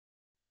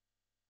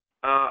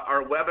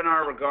our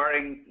webinar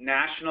regarding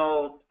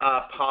national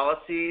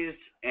policies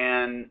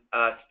and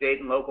state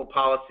and local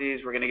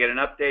policies. We're going to get an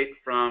update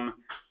from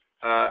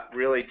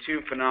really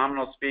two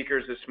phenomenal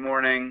speakers this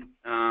morning.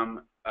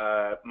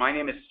 My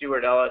name is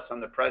Stuart Ellis.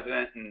 I'm the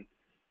president and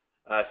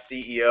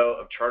CEO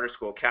of Charter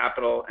School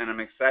Capital, and I'm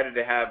excited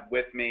to have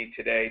with me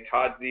today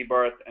Todd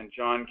Zebarth and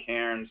John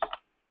Cairns,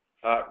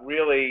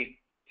 really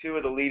two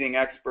of the leading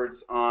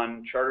experts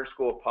on charter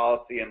school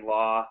policy and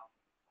law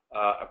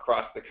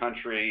across the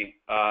country,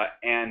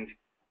 and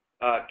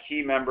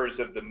key members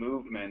of the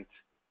movement.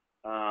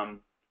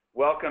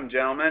 Welcome,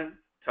 gentlemen,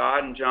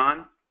 Todd and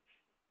John.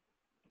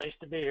 Nice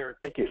to be here.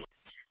 Thank you.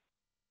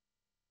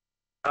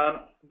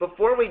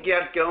 Before we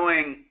get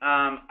going,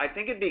 I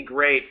think it'd be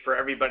great for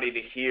everybody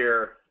to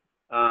hear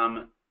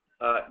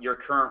your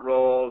current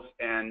roles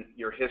and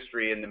your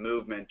history in the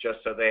movement, just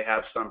so they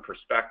have some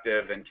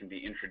perspective and can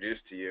be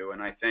introduced to you.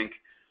 And I think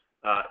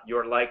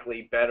you're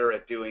likely better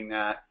at doing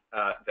that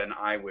than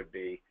I would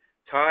be.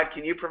 Todd,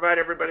 can you provide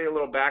everybody a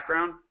little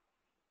background?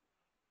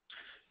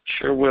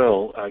 Sure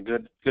will.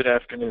 Good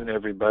afternoon,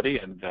 everybody,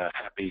 and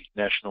happy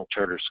National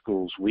Charter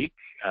Schools Week.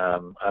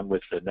 I'm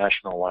with the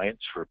National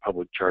Alliance for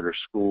Public Charter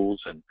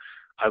Schools, and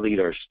I lead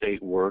our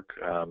state work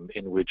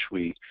in which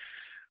we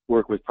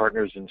work with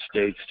partners in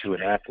states to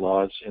enact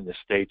laws in the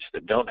states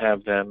that don't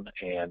have them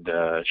and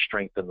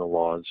strengthen the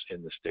laws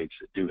in the states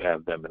that do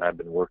have them. And I've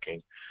been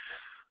working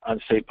on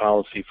state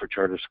policy for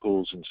charter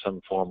schools in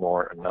some form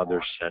or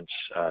another since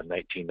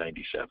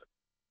 1997.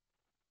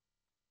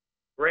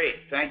 Great,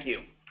 thank you.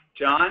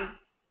 John?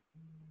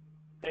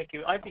 Thank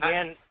you. I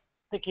began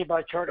thinking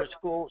about charter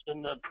schools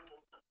in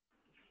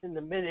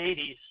the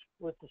mid-'80s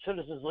with the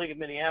Citizens League of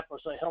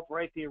Minneapolis. I helped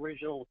write the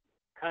original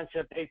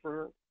concept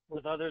paper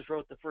with others,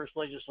 wrote the first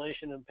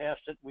legislation and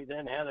passed it. We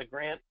then had a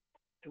grant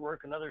to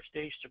work in other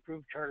states to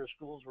prove charter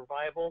schools were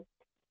viable.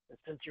 And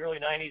since the early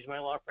 90s, my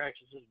law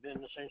practice has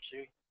been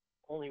essentially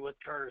only with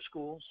charter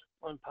schools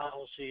on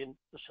policy and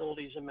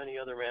facilities and many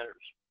other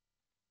matters.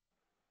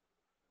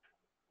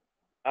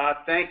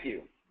 Thank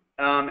you.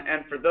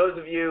 And for those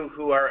of you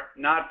who are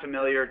not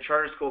familiar,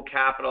 Charter School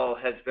Capital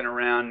has been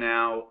around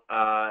now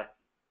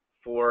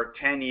for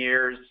 10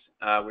 years.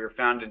 We were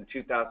founded in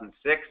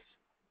 2006.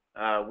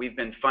 We've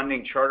been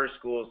funding charter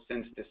schools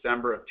since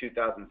December of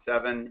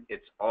 2007.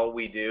 It's all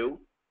we do.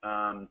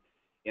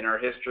 In our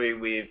history,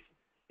 we've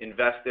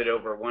invested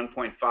over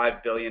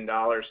 $1.5 billion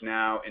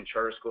now in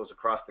charter schools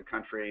across the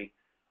country.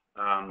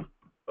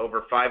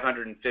 Over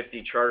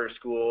 550 charter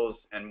schools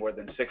and more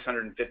than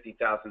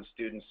 650,000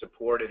 students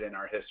supported in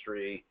our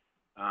history.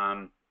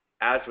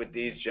 As with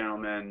these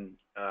gentlemen,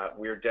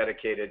 we're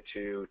dedicated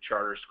to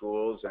charter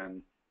schools,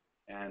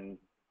 and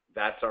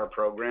that's our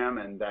program,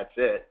 and that's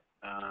it.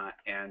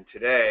 And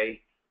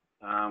today,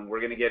 we're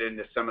going to get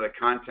into some of the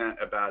content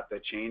about the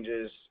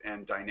changes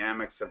and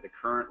dynamics of the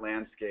current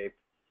landscape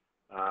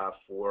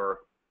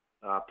for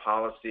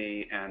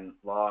policy and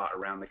law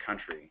around the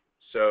country.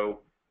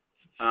 So,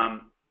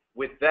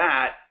 with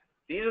that,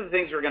 these are the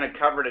things we're going to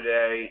cover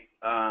today.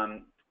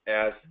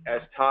 As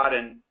Todd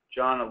and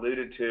John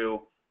alluded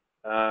to,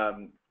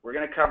 we're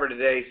going to cover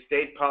today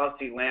state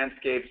policy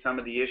landscape, some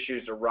of the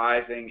issues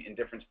arising in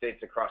different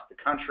states across the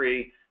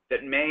country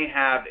that may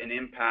have an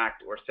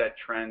impact or set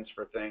trends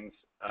for things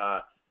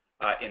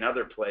in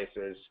other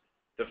places.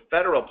 The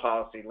federal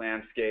policy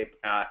landscape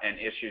and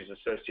issues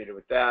associated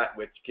with that,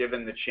 which,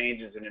 given the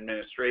changes in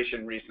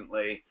administration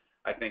recently,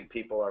 I think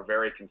people are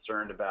very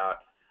concerned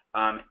about.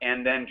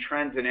 And then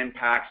trends and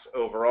impacts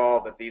overall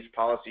that these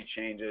policy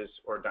changes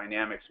or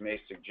dynamics may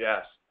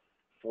suggest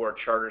for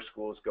charter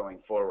schools going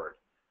forward.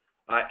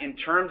 In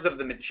terms of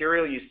the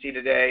material you see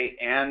today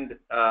and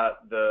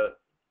the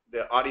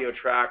audio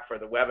track for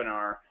the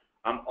webinar,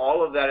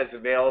 all of that is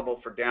available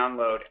for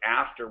download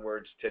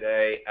afterwards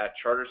today at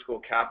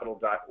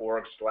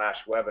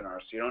charterschoolcapital.org/webinar.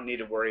 So you don't need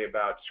to worry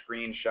about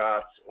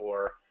screenshots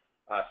or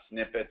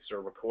snippets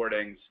or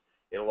recordings.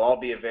 It'll all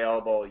be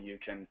available. You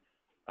can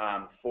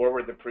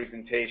forward the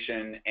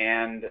presentation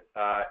and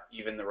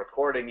even the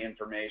recording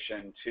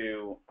information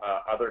to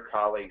other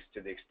colleagues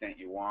to the extent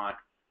you want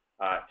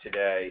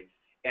today.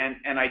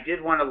 And I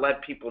did want to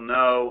let people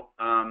know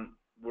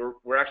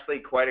we're actually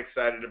quite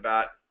excited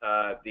about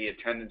the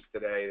attendance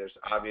today. There's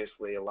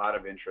obviously a lot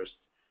of interest,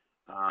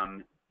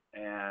 and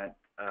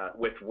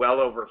with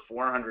well over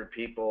 400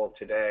 people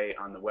today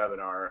on the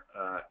webinar,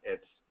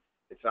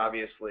 it's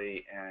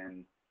obviously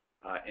an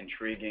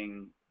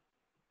intriguing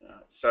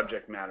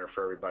subject matter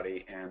for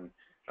everybody. And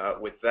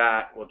with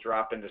that, we'll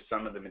drop into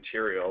some of the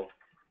material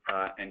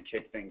and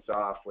kick things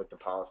off with the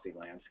policy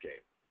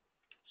landscape.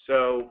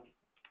 So,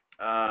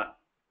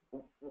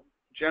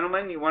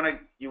 gentlemen, you want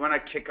to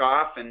kick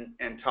off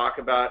and talk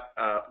about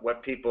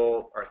what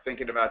people are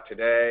thinking about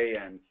today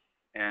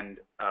and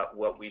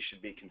what we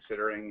should be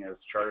considering as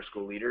charter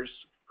school leaders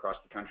across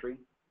the country?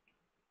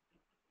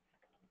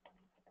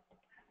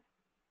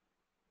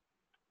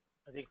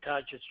 I think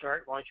Todd should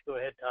start. Why don't you go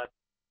ahead, Todd?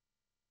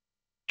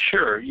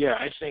 Sure. Yeah,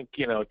 I think,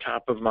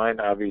 top of mind,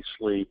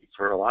 obviously,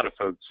 for a lot of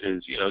folks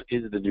is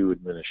the new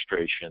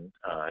administration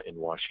in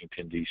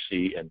Washington,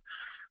 D.C., and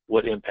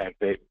what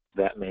impact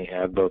that may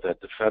have both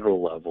at the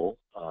federal level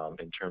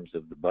in terms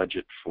of the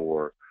budget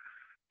for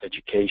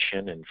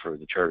education and for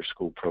the charter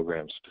school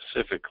program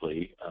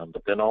specifically,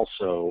 but then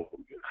also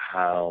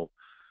how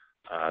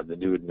the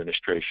new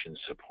administration's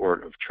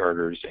support of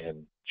charters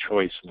and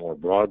choice more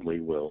broadly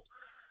will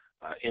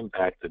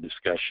impact the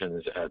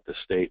discussions at the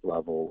state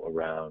level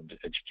around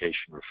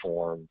education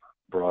reform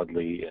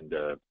broadly and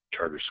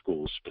charter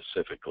schools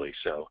specifically.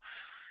 So,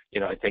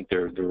 I think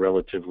they're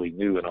relatively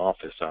new in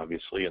office,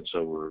 obviously, and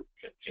so we're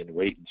in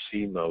wait and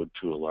see mode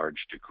to a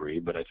large degree.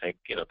 But I think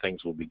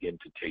things will begin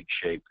to take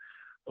shape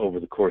over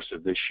the course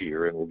of this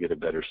year, and we'll get a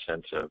better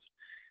sense of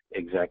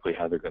exactly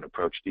how they're going to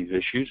approach these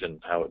issues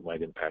and how it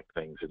might impact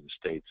things in the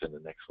states in the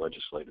next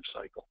legislative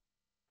cycle.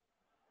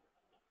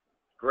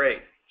 Great.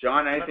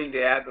 John, anything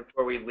to add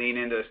before we lean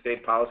into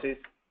state policies?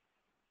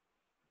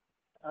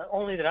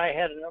 Only that I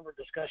had a number of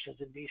discussions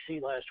in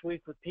D.C. last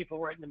week with people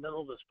right in the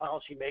middle of this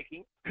policy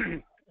making,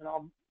 and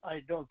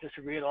I don't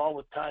disagree at all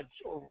with Todd's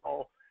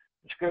overall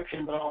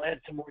description, but I'll add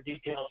some more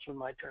details when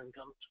my turn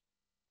comes.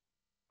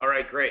 All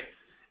right, great.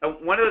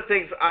 One of the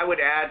things I would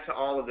add to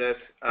all of this,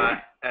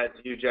 as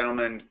you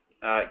gentlemen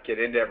get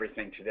into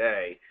everything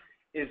today,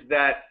 is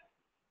that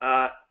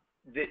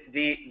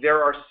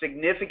there are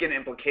significant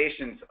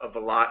implications of a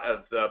lot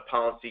of the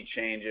policy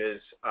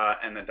changes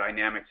and the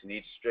dynamics in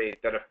each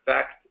state that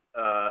affect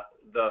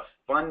the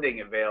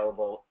funding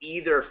available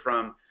either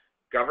from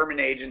government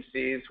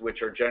agencies,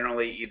 which are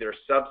generally either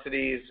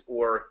subsidies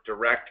or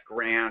direct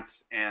grants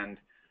and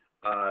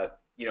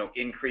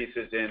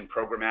increases in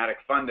programmatic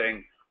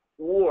funding,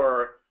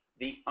 or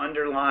the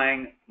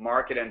underlying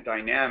market and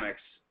dynamics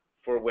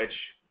for which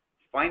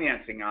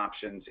financing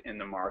options in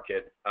the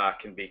market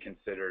can be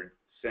considered,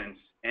 since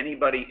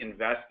anybody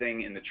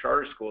investing in the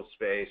charter school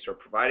space or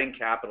providing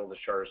capital to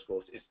charter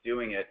schools is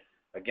doing it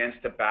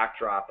against a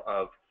backdrop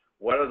of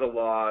what are the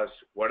laws,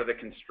 what are the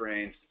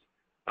constraints,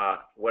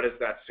 what does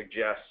that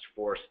suggest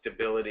for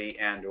stability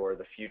and or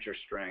the future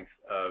strength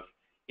of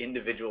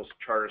individual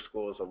charter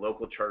schools, a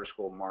local charter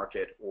school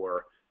market,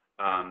 or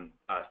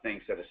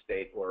things at a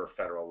state or a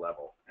federal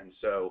level. And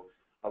so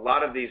a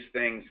lot of these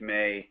things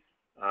may,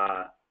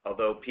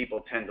 although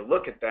people tend to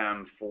look at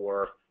them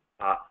for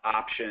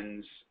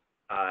options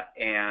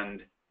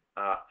and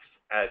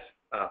as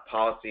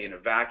policy in a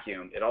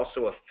vacuum, it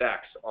also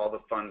affects all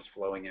the funds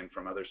flowing in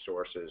from other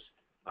sources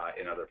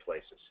in other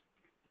places.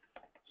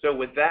 So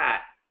with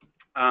that,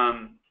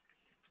 Todd,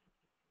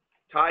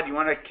 you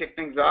want to kick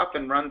things off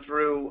and run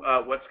through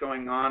what's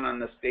going on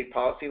the state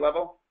policy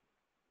level?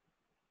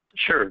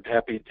 Sure,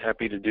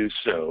 happy to do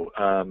so.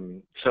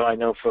 So I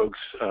know folks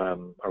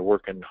are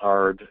working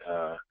hard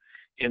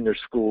in their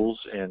schools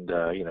and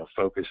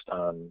focused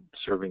on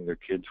serving their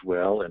kids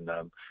well, and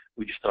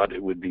we just thought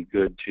it would be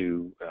good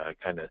to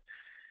kind of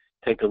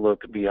take a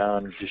look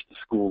beyond just the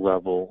school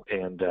level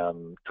and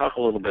talk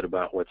a little bit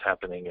about what's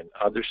happening in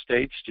other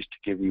states, just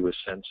to give you a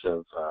sense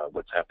of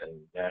what's happening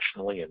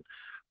nationally and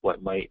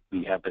what might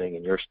be happening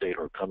in your state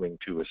or coming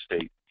to a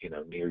state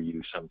near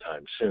you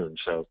sometime soon.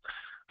 So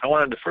I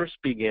wanted to first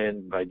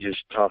begin by just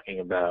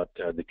talking about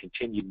the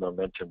continued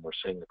momentum we're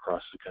seeing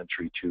across the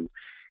country to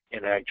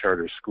enact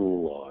charter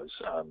school laws.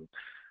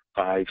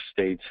 5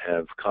 states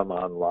have come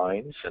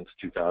online since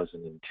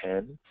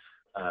 2010.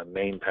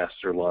 Maine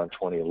passed their law in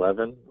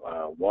 2011.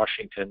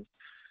 Washington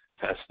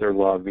passed their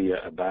law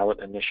via a ballot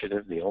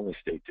initiative, the only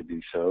state to do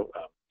so.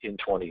 In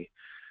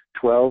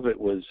 2012, it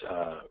was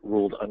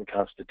ruled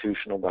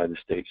unconstitutional by the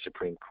state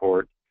Supreme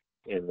Court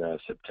in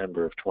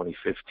September of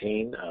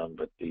 2015,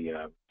 but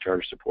the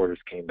charter supporters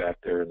came back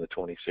there in the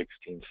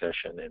 2016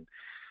 session and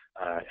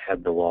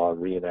had the law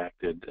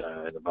reenacted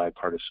in a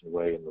bipartisan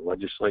way in the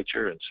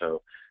legislature, and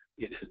so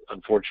it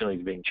unfortunately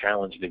is being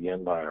challenged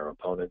again by our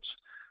opponents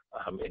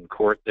in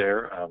court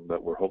there,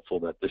 but we're hopeful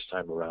that this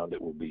time around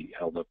it will be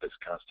held up as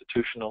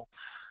constitutional.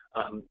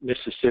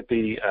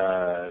 Mississippi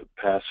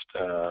passed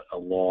a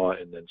law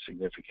and then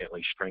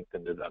significantly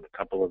strengthened it on a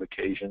couple of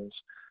occasions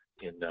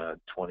in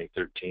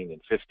 2013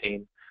 and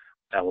 15.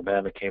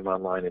 Alabama came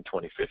online in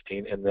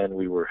 2015, and then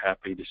we were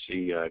happy to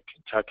see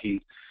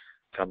Kentucky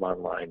come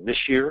online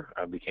this year,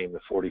 became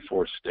the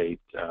 44th state,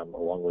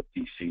 along with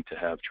D.C., to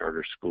have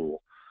charter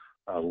school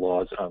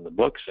laws on the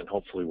books, and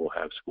hopefully we'll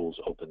have schools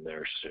open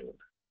there soon.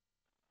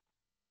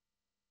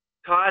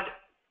 Todd,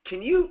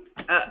 can you,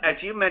 as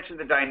you mentioned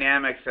the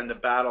dynamics and the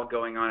battle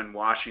going on in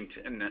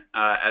Washington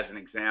as an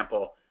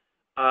example,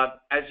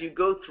 as you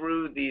go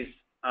through these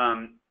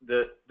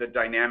the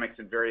dynamics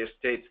in various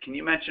states, can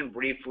you mention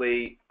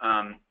briefly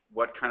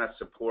what kind of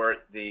support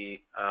the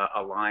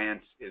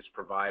Alliance is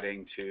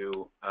providing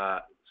to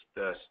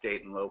the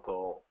state and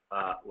local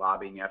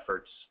lobbying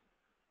efforts?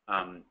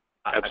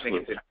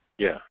 Absolutely.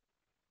 Yeah.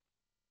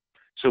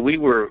 So we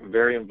were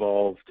very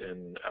involved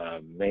in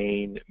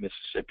Maine,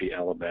 Mississippi,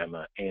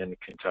 Alabama, and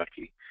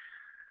Kentucky,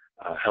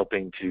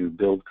 helping to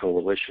build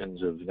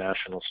coalitions of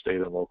national,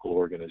 state, and local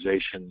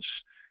organizations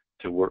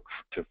work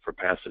for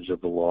passage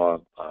of the law,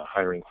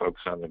 hiring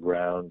folks on the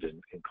ground,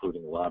 and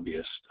including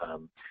lobbyists.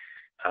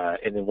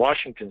 And in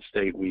Washington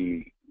State,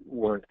 we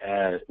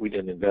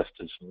didn't invest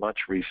as much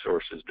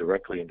resources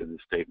directly into the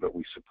state, but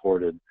we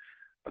supported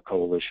a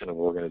coalition of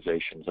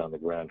organizations on the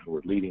ground who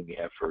were leading the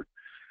effort,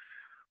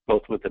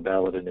 both with the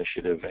ballot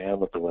initiative and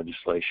with the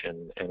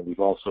legislation. And we've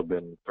also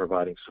been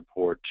providing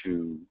support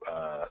to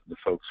the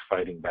folks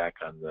fighting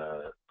back on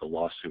the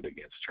lawsuit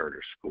against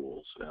charter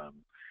schools.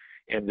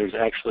 And there's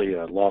actually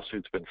a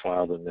lawsuit's been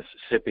filed in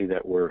Mississippi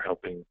that we're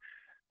helping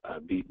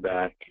beat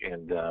back,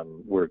 and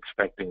we're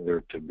expecting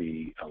there to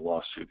be a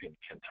lawsuit in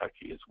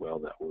Kentucky as well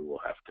that we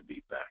will have to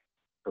beat back.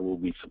 So we'll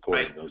be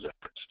supporting those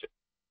efforts too.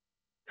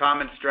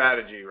 Common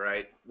strategy,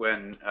 right?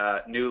 When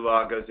new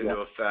law goes into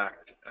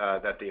effect,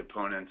 that the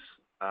opponents,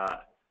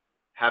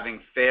 having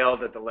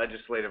failed at the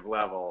legislative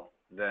level,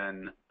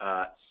 then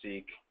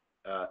seek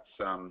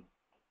some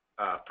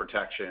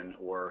protection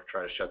or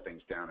try to shut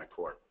things down at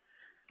court.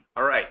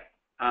 All right.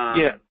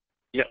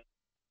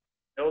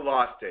 No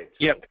law states.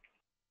 Yep.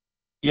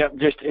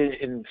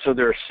 So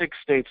there are 6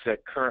 states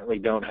that currently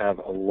don't have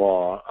a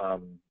law,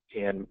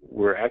 and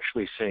we're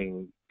actually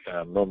seeing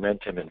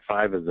momentum in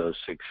 5 of those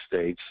 6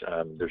 states.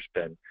 There's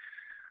been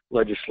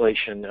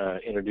legislation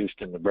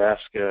introduced in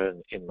Nebraska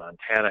and in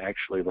Montana.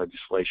 Actually,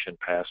 legislation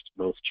passed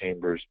both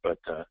chambers, but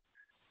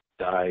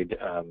died.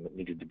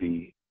 Needed to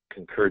be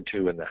concurred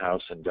to in the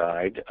House and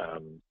died.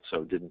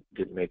 So didn't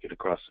make it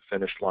across the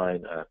finish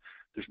line.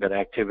 There's been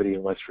activity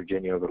in West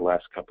Virginia over the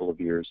last couple of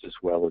years, as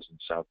well as in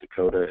South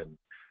Dakota, and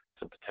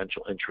some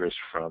potential interest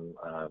from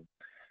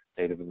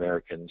Native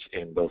Americans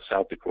in both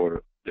South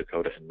Dakota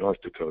and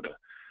North Dakota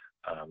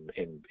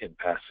in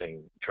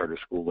passing charter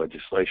school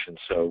legislation.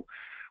 So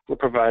we're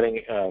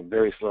providing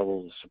various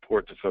levels of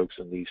support to folks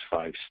in these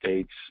 5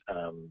 states,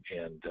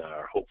 and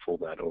are hopeful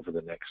that over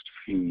the next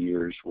few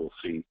years we'll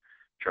see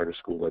charter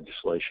school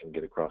legislation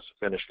get across the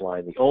finish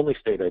line. The only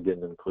state I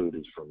didn't include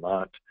is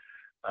Vermont,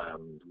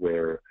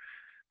 where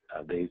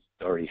they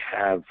already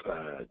have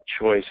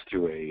choice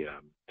through a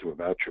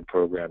voucher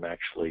program,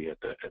 actually at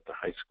the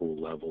high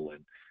school level,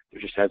 and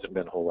there just hasn't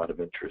been a whole lot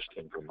of interest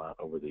in Vermont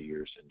over the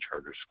years in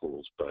charter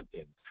schools. But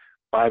in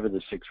 5 of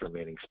the 6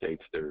 remaining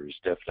states, there's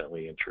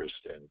definitely interest,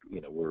 and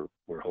we're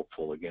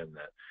hopeful again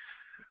that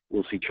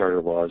we'll see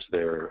charter laws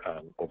there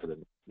over the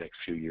next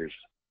few years.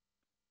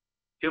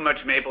 Too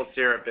much maple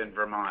syrup in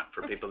Vermont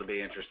for people to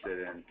be interested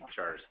in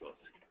charter schools.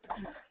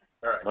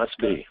 All right. Must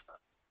be.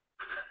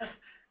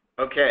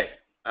 Okay.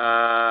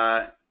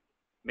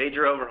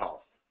 Major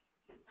overhauls.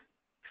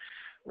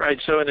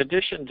 Right. So in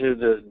addition to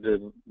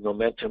the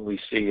momentum we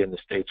see in the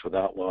states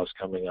without laws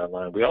coming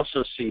online, we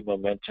also see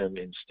momentum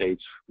in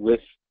states with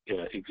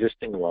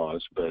existing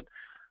laws, but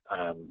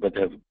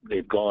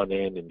they've gone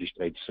in and just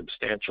made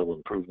substantial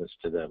improvements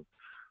to them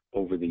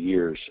over the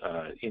years.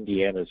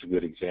 Indiana is a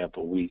good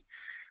example. We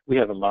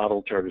have a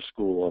model charter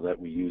school law that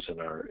we use in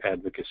our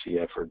advocacy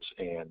efforts,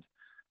 and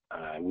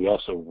we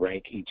also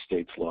rank each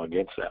state's law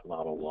against that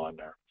model law. In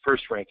our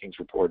first rankings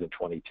report in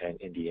 2010,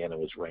 Indiana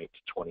was ranked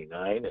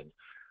 29, and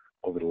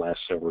over the last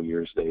several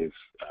years, they've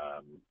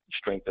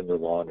strengthened the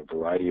law in a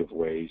variety of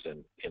ways.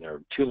 And in our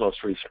 2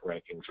 most recent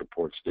rankings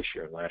reports this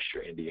year and last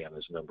year,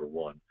 Indiana's number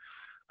 1.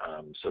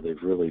 So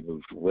they've really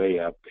moved way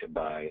up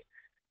by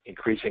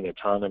increasing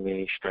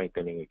autonomy,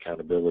 strengthening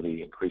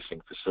accountability,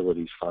 increasing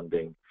facilities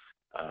funding,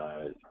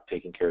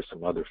 taking care of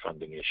some other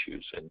funding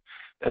issues. And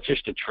that's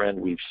just a trend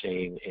we've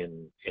seen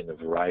in a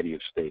variety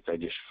of states. I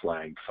just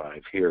flagged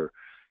 5 here: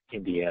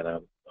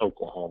 Indiana,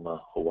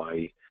 Oklahoma,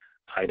 Hawaii,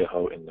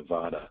 Idaho, and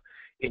Nevada.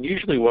 And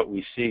usually what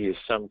we see is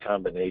some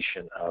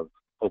combination of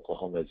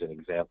Oklahoma as an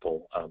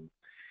example.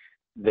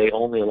 They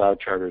only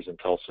allowed charters in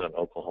Tulsa and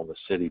Oklahoma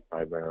City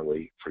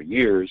primarily for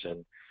years,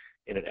 and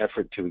in an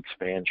effort to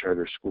expand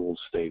charter schools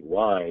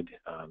statewide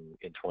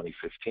in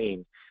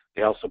 2015,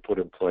 they also put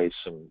in place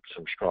some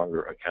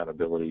stronger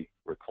accountability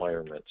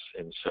requirements.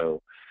 And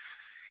so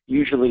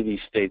usually these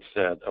states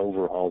that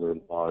overhaul their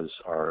laws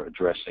are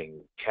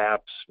addressing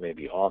caps,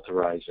 maybe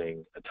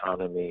authorizing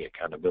autonomy,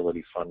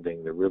 accountability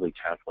funding. They're really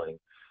tackling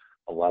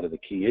a lot of the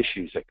key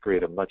issues that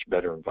create a much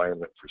better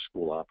environment for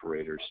school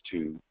operators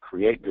to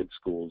create good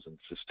schools and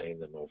sustain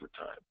them over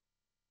time.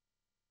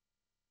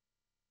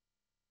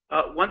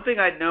 One thing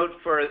I'd note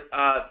for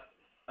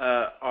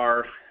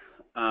our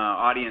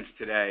audience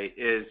today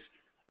is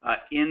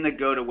in the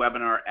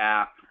GoToWebinar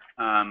app,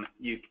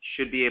 you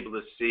should be able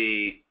to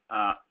see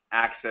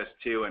access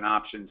to and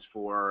options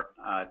for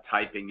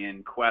typing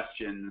in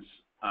questions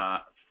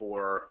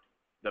for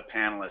the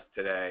panelists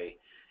today.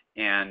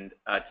 And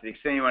to the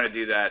extent you want to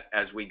do that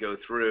as we go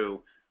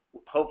through,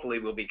 hopefully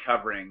we'll be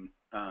covering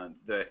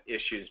the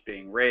issues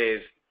being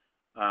raised,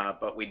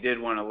 but we did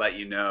want to let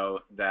you know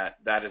that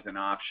that is an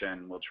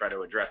option. We'll try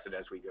to address it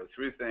as we go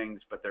through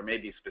things, but there may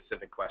be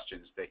specific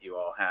questions that you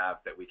all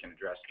have that we can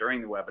address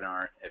during the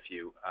webinar if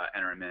you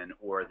enter them in,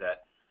 or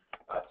that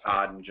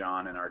Todd and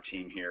John and our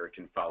team here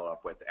can follow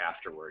up with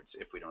afterwards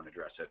if we don't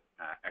address it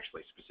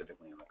actually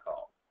specifically on the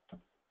call.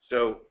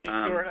 So,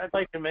 Stuart, I'd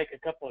like to make a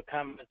couple of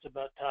comments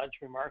about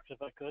Todd's remarks,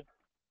 if I could.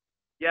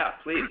 Yeah,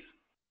 please.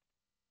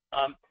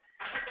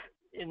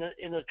 In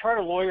the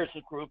charter lawyers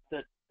group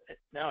that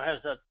now has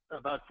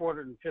about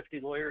 450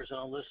 lawyers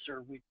on a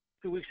listserv,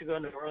 2 weeks ago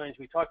in New Orleans,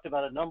 we talked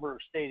about a number of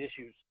state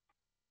issues.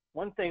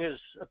 One thing is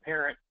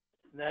apparent,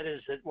 and that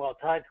is that while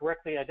Todd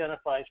correctly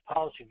identifies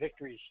policy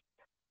victories,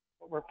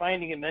 what we're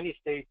finding in many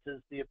states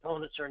is the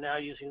opponents are now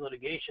using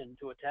litigation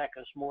to attack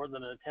us more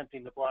than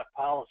attempting to block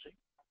policy.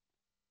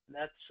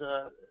 And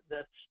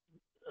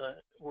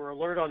we're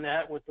alert on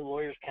that with the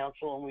Lawyers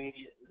Council, and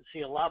we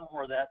see a lot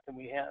more of that than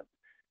we have.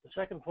 The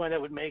second point I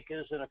would make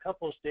is in a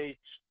couple of states,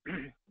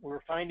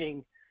 we're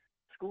finding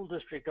school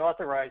district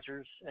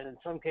authorizers, and in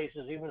some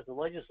cases, even at the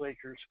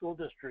legislature, school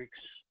districts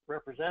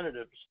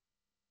representatives,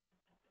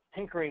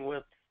 tinkering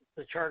with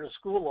the charter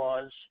school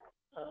laws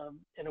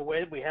in a way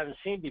that we haven't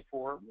seen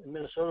before. In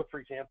Minnesota, for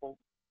example,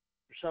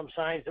 there's some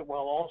signs that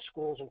while all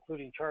schools,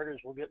 including charters,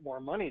 will get more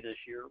money this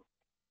year,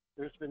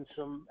 there's been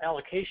some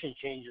allocation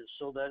changes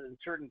so that in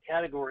certain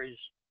categories,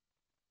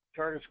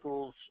 charter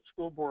schools,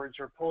 school boards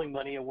are pulling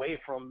money away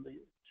from the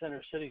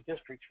center city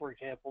districts, for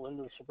example,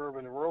 into the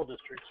suburban and rural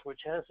districts, which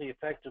has the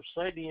effect of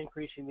slightly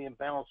increasing the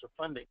imbalance of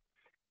funding.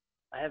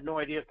 I have no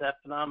idea if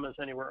that phenomenon is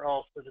anywhere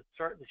else, but it's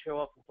starting to show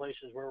up in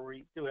places where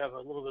we do have a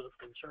little bit of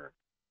concern.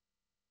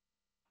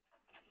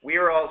 We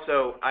are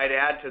also, I'd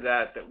add to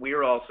that, that we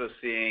are also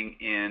seeing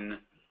in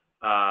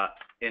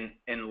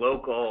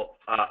local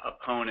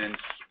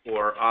opponents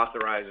or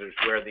authorizers,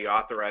 where the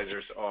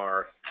authorizers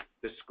are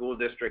the school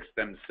districts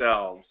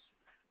themselves,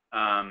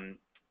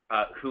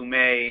 who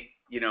may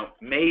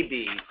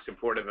be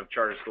supportive of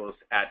charter schools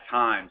at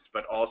times,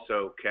 but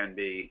also can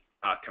be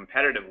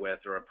competitive with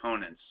or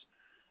opponents,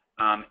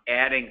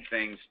 adding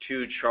things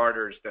to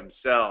charters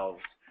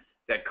themselves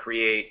that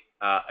create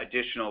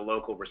additional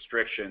local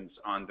restrictions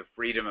on the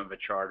freedom of a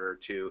charter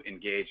to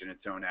engage in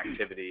its own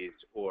activities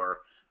or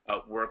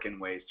work in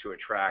ways to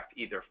attract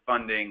either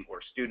funding or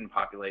student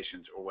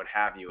populations or what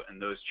have you. And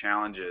those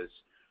challenges,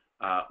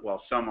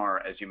 while some are,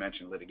 as you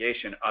mentioned,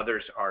 litigation,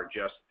 others are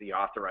just the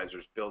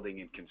authorizers building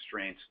in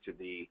constraints to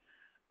the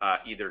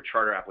either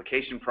charter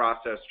application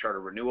process,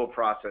 charter renewal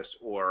process,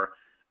 or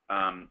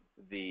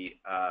the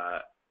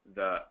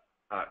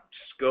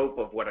scope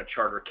of what a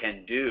charter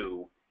can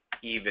do,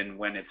 even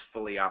when it's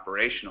fully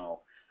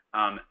operational,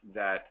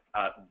 that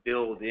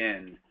build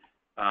in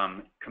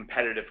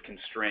competitive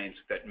constraints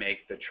that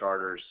make the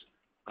charters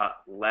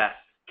less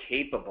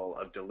capable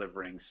of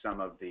delivering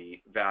some of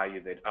the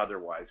value they'd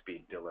otherwise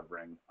be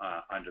delivering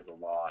under the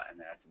law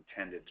and as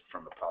intended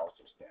from a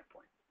policy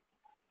standpoint.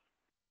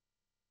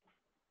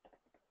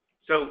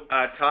 So,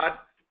 Todd,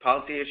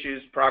 policy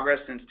issues, progress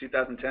since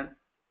 2010?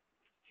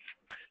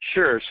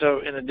 Sure.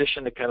 So in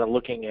addition to kind of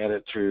looking at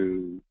it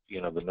through,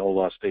 the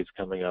no-law states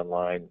coming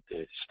online,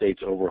 the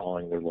states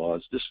overhauling their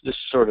laws, this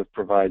sort of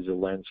provides a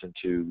lens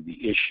into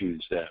the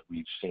issues that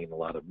we've seen a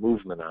lot of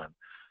movement on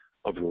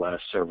over the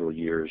last several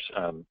years.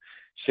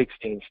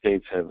 16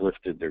 states have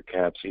lifted their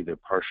caps either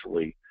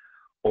partially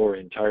or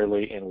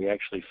entirely, and we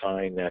actually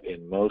find that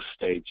in most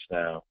states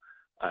now,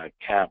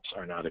 caps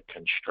are not a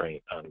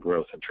constraint on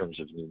growth in terms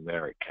of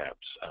numeric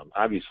caps.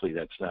 Obviously,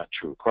 that's not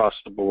true across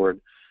the board.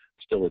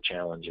 Still a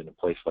challenge in a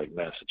place like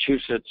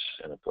Massachusetts,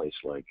 in a place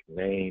like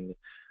Maine,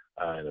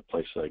 in a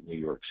place like New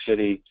York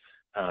City.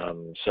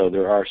 So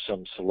there are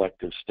some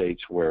selective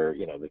states where,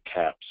 the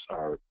caps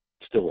are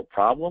still a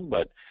problem,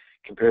 but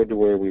compared to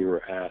where we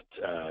were at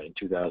in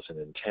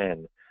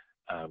 2010,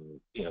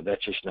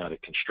 that's just not a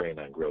constraint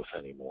on growth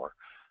anymore.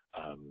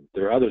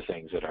 There are other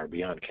things that are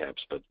beyond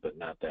caps, but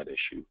not that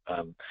issue.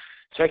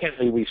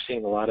 Secondly, we've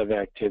seen a lot of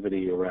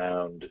activity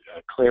around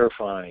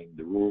clarifying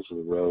the rules of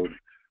the road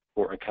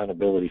for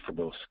accountability for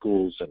both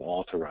schools and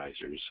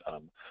authorizers.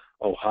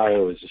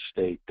 Ohio is a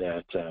state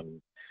that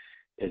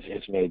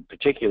has made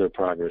particular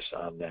progress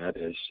on that,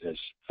 as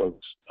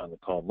folks on the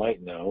call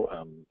might know.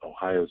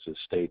 Ohio is a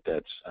state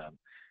that's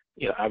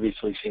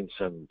obviously seen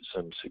some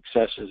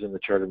successes in the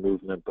charter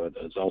movement, but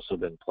has also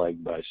been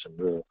plagued by some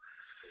real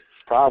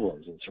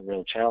problems and some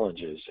real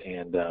challenges.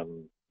 And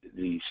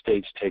the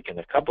state's taken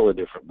a couple of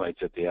different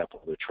bites at the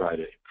apple to try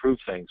to improve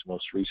things.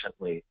 Most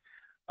recently,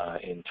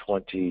 in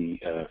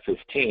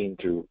 2015,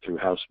 through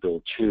House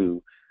Bill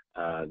 2,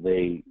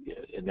 they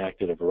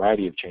enacted a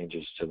variety of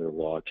changes to their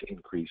law to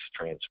increase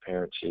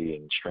transparency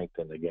and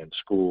strengthen, again,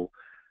 school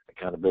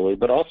accountability,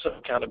 but also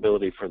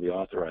accountability for the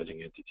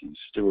authorizing entities.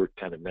 Stuart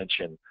kind of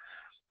mentioned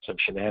some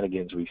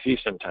shenanigans we see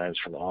sometimes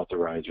from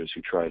authorizers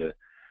who try to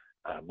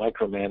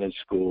micromanage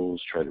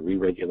schools, try to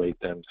re-regulate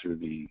them through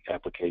the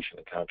application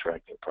and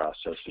contracting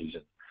processes.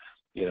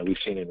 And we've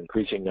seen an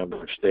increasing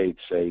number of states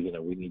say,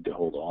 we need to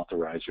hold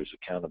authorizers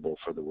accountable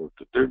for the work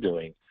that they're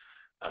doing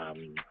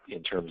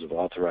in terms of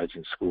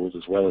authorizing schools,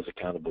 as well as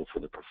accountable for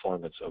the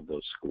performance of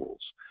those schools.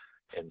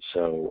 And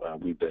so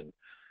we've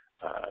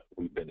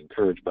been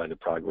encouraged by the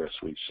progress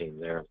we've seen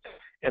there.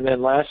 And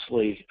then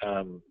lastly,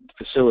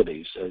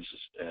 facilities. As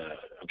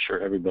I'm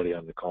sure everybody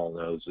on the call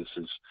knows, this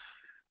is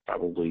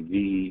probably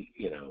the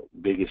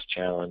biggest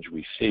challenge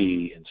we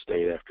see in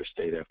state after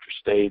state after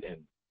state.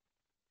 And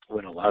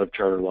when a lot of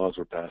charter laws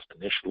were passed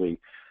initially,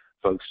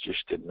 folks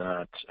just did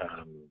not,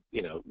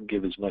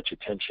 give as much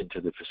attention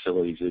to the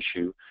facilities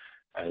issue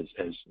as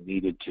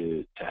needed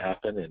to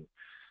happen. And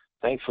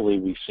thankfully,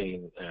 we've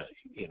seen,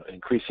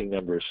 increasing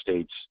number of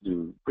states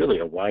do really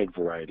a wide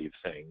variety of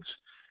things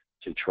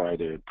to try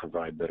to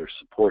provide better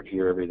support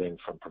here, everything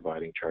from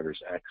providing charters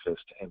access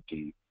to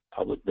empty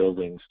public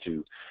buildings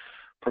to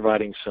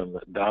providing some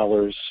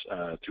dollars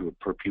through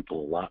a per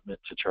pupil allotment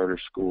to charter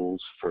schools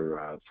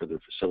for their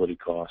facility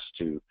costs,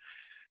 to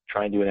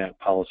trying to enact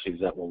policies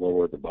that will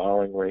lower the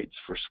borrowing rates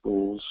for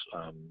schools.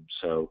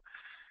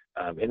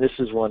 And this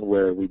is one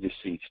where we just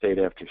see state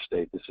after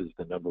state, this is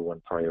the number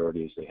one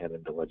priority as they head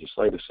into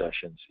legislative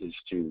sessions, is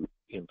to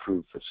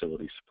improve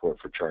facility support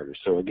for charters.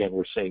 So again,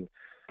 we're seeing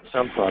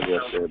some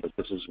progress there, but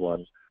this is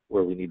one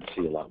where we need to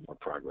see a lot more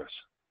progress.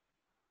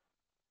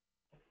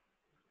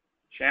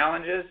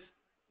 Challenges?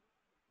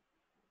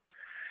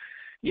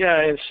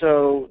 Yeah, and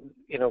so,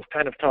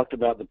 kind of talked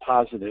about the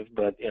positive,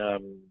 but,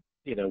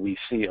 we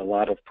see a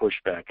lot of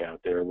pushback out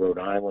there. Rhode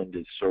Island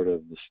is sort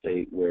of the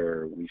state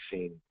where we've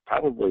seen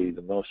probably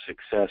the most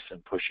success in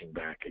pushing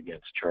back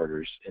against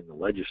charters in the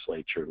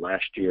legislature.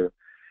 Last year,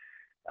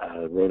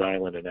 Rhode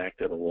Island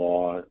enacted a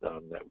law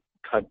that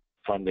cut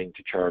funding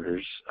to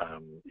charters,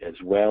 as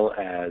well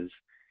as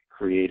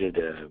created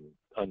an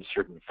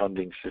uncertain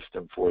funding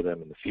system for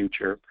them in the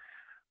future.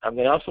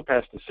 They also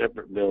passed a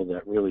separate bill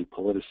that really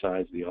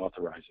politicized the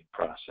authorizing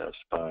process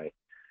by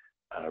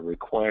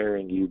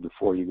requiring you,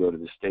 before you go to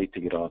the state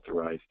to get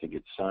authorized, to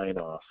get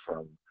sign-off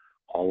from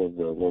all of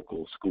the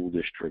local school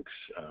districts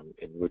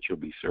in which you'll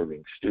be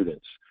serving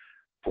students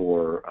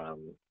for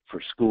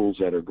schools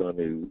that are going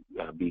to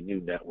be new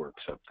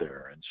networks up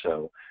there. And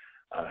so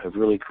have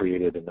really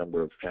created a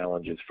number of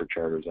challenges for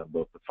charters on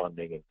both the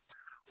funding and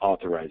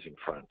authorizing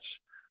fronts.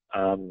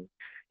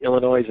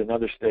 Illinois is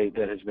another state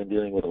that has been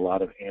dealing with a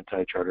lot of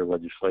anti-charter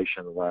legislation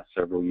in the last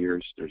several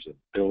years. There's a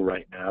bill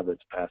right now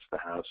that's passed the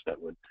House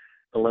that would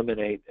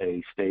eliminate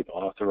a state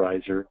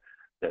authorizer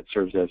that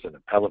serves as an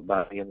appellate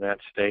body in that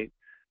state.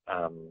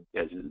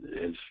 As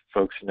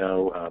folks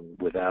know,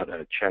 without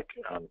a check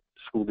on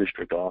school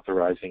district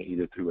authorizing,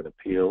 either through an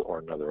appeal or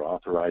another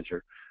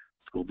authorizer,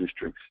 school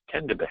districts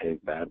tend to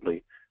behave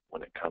badly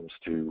when it comes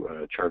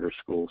to charter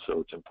schools. So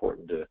it's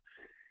important to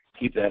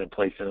keep that in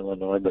place in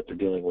Illinois, but they're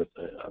dealing with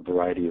a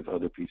variety of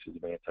other pieces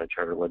of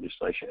anti-charter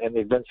legislation, and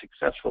they've been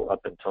successful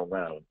up until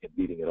now in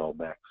beating it all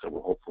back. So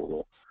we're hopeful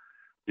we'll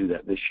do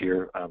that this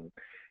year.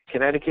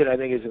 Connecticut, I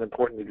think, is an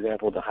important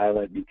example to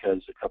highlight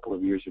because a couple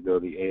of years ago,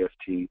 the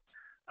AFT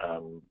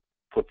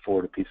put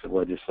forward a piece of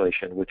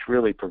legislation which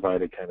really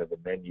provided kind of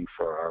a menu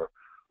for our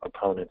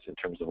opponents in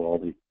terms of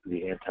all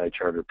the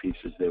anti-charter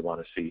pieces they want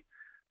to see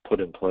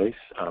put in place.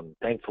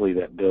 Thankfully,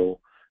 that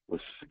bill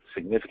was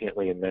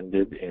significantly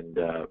amended and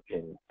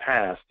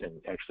passed and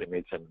actually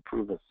made some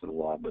improvements to the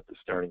law, but the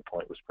starting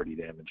point was pretty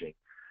damaging.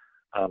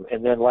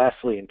 And then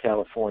lastly, in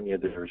California,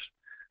 there's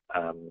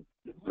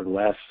for the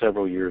last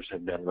several years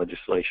have been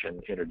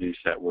legislation introduced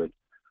that would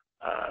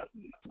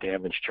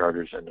damage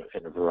charters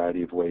in a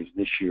variety of ways.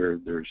 This year,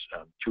 there's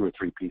 2 or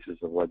 3 pieces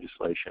of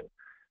legislation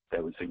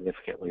that would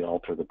significantly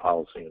alter the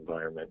policy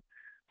environment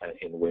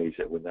in ways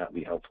that would not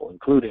be helpful,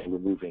 including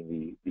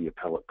removing the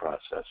appellate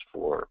process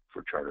for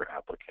charter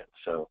applicants.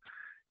 So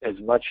as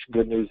much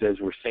good news as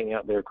we're seeing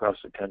out there across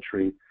the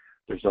country,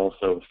 there's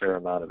also a fair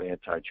amount of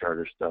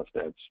anti-charter stuff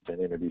that's been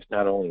introduced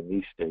not only in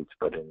these states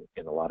but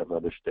in a lot of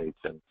other states.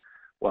 And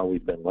while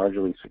we've been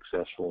largely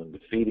successful in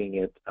defeating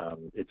it,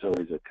 it's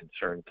always a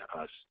concern to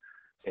us,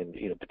 and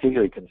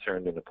particularly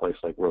concerned in a place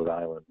like Rhode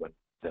Island when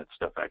that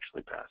stuff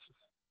actually passes.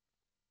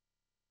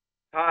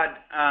 Todd,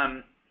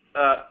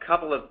 a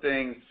couple of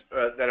things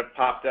that have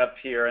popped up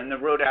here. In the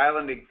Rhode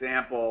Island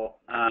example,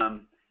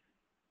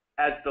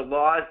 as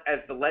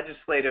the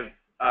legislative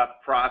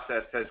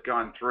process has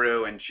gone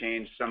through and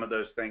changed some of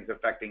those things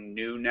affecting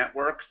new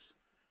networks,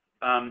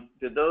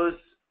 did those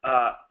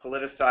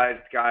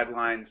politicized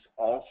guidelines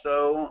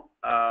also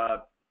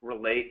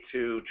relate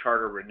to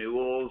charter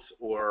renewals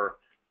or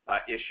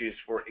issues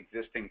for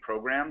existing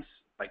programs?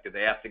 Like, do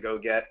they have to go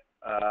get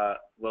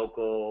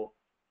local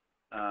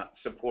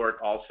support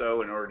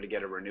also in order to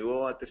get a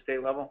renewal at the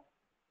state level?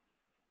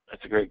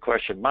 That's a great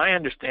question. My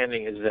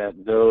understanding is that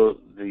though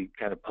the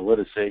kind of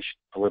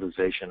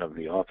politicization of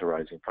the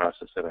authorizing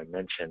process that I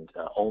mentioned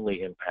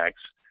only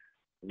impacts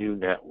new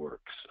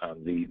networks,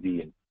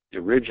 the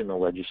original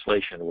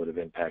legislation would have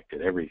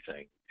impacted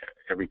everything,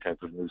 every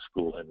type of new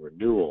school and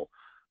renewal.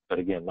 But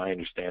again, my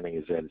understanding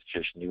is that it's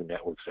just new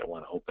networks that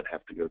want to open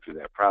have to go through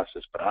that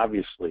process. But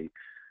obviously,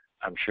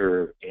 I'm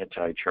sure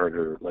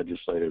anti-charter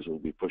legislators will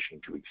be pushing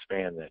to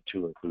expand that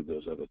to include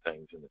those other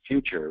things in the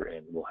future,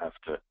 and we'll have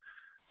to,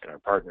 and our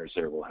partners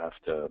there will have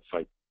to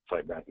fight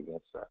back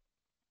against that.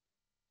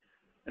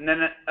 And then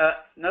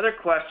another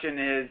question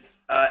is,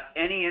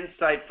 any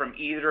insight from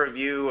either of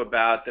you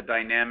about the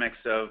dynamics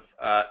of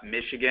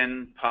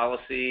Michigan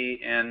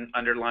policy and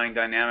underlying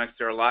dynamics?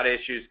 There are a lot of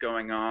issues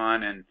going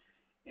on, and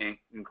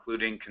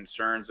including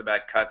concerns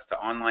about cuts to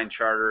online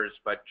charters,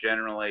 but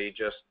generally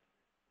just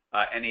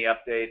Any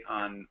update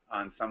on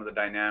some of the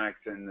dynamics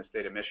in the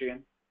state of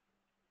Michigan?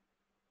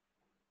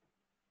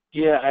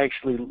 Yeah, I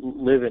actually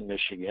live in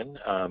Michigan,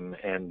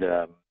 and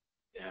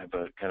have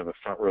a kind of a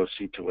front row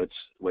seat to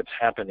what's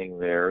happening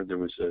there. There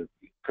was a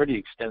pretty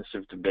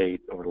extensive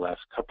debate over the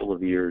last couple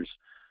of years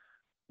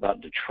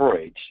about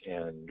Detroit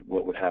and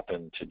what would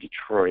happen to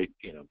Detroit,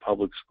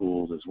 public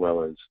schools as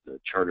well as the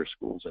charter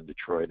schools in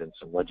Detroit, and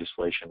some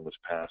legislation was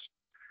passed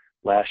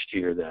last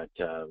year that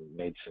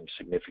made some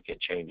significant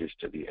changes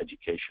to the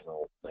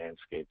educational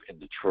landscape in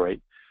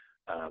Detroit,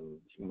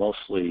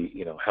 mostly,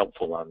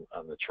 helpful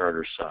on the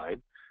charter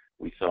side,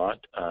 we thought.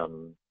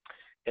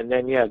 And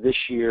then,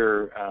 this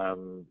year,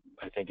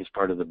 I think as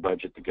part of the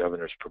budget, the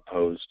governor's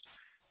proposed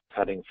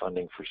cutting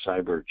funding for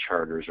cyber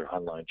charters or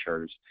online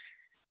charters.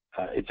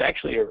 It's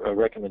actually a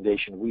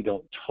recommendation we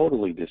don't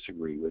totally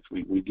disagree with.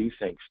 We do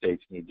think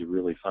states need to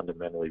really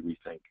fundamentally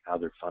rethink how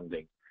they're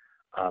funding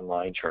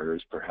online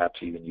charters,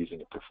 perhaps even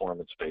using a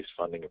performance-based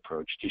funding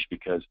approach, just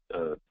because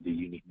the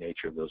unique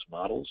nature of those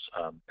models.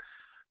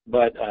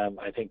 But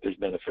I think there's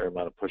been a fair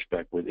amount of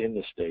pushback within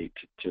the state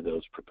to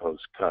those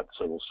proposed cuts,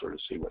 so we'll sort of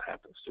see what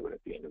happens to it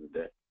at the end of the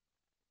day.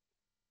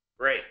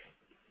 Great.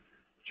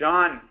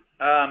 John,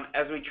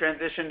 as we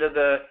transition to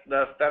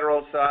the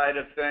federal side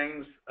of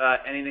things,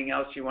 anything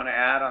else you want to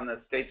add on the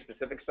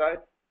state-specific side?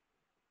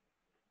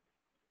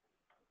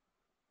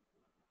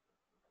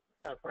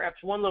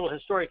 Perhaps one little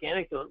historic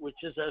anecdote, which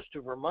is as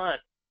to Vermont.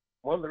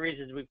 One of the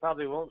reasons we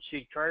probably won't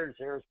see charters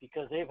there is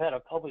because they've had a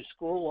public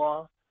school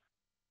law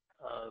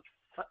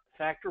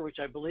factor, which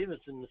I believe is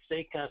in the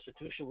state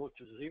constitution, which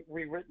was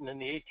rewritten in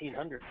the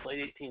 1800s,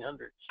 late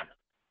 1800s.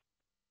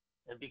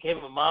 It became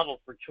a model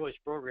for choice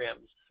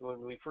programs. So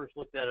when we first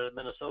looked at it in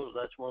Minnesota,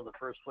 that's one of the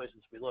first places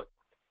we looked.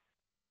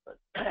 But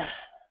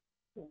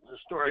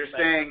historic.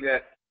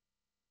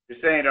 You're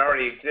saying it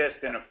already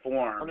exists in a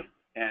form,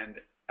 and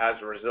as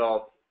a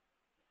result,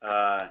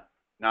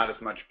 not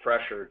as much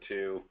pressure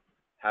to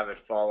have it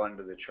fall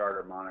under the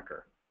charter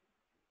moniker.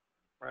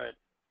 Right.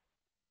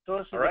 So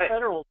as to All right. the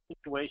federal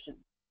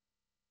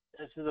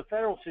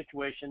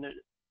situation,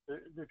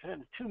 there are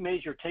kind of two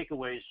major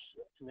takeaways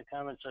in the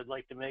comments I'd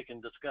like to make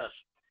and discuss.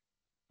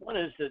 One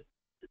is that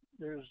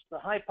there's the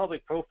high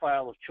public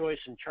profile of choice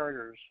and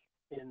charters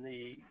in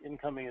the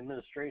incoming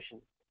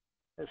administration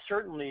has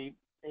certainly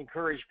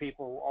encouraged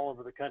people all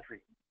over the country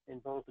in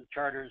both the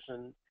charters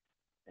and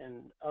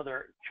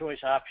other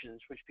choice options,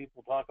 which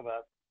people talk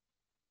about.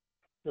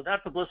 So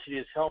that publicity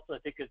has helped. I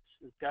think it's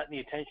gotten the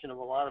attention of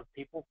a lot of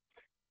people.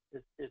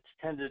 It's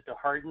tended to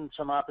harden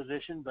some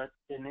opposition, but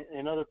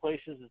in other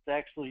places, it's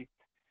actually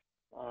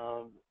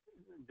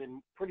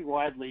been pretty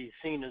widely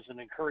seen as an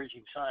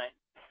encouraging sign.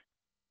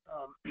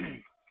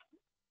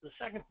 The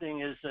second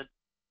thing is that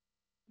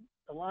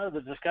a lot of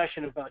the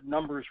discussion about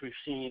numbers we've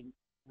seen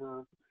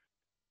were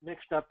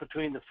mixed up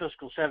between the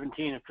fiscal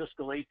 17 and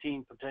fiscal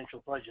 18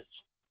 potential budgets.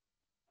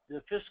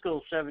 The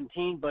fiscal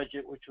 17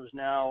 budget, which was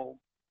now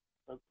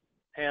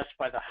passed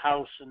by the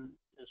House and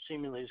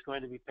seemingly is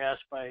going to be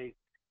passed by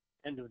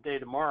end of day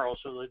tomorrow,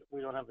 so that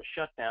we don't have a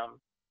shutdown,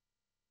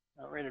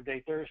 or end of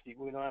day Thursday,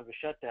 we don't have a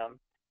shutdown.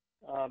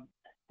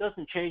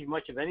 Doesn't change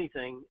much of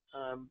anything.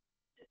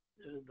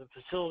 The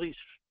facilities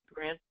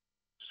grant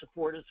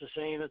support is the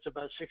same. It's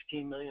about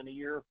 $16 million a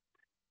year.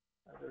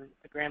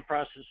 The grant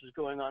process is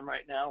going on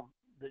right now.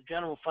 The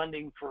general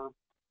funding for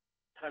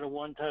Title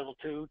I, Title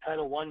II.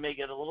 Title I may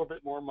get a little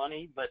bit more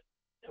money, but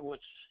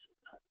what's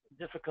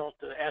difficult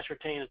to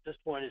ascertain at this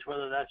point is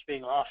whether that's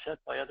being offset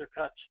by other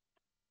cuts.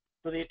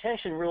 So the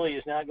attention really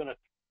is now going to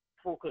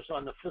focus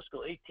on the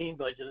fiscal 18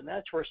 budget, and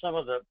that's where some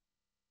of the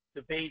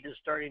debate is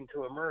starting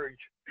to emerge.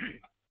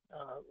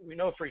 We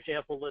know, for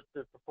example, that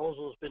the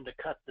proposal has been to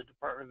cut the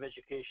Department of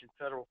Education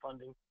federal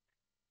funding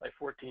by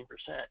 14%.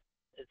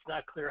 It's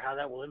not clear how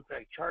that will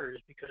impact charters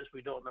because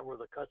we don't know where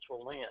the cuts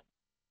will land.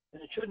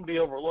 And it shouldn't be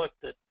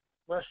overlooked that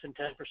less than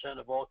 10%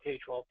 of all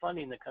K-12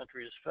 funding in the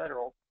country is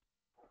federal.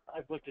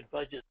 I've looked at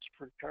budgets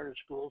for charter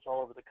schools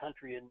all over the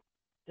country, and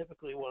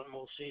typically one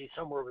will see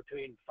somewhere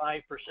between 5%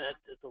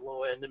 at the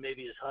low end and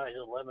maybe as high as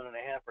 11.5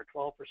 or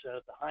 12%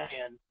 at the high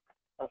end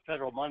of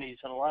federal monies,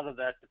 and a lot of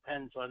that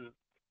depends on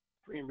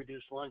free and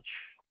reduced lunch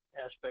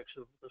aspects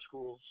of the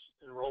school's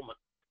enrollment.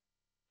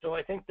 So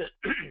I think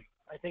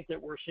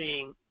that we're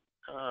seeing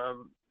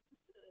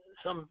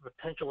some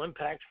potential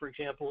impacts. For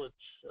example,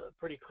 it's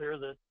pretty clear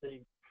that the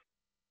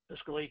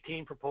fiscal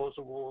 18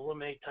 proposal will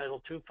eliminate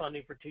Title II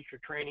funding for teacher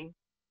training.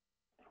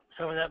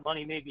 Some of that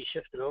money may be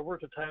shifted over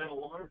to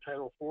Title I or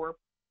Title IV.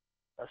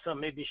 Some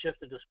may be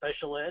shifted to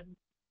special ed.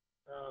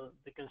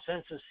 The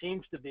consensus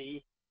seems to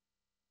be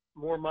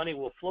more money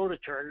will flow to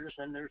charters,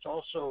 and there's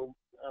also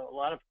a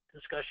lot of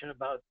discussion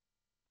about,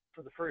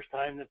 for the first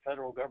time, the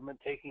federal government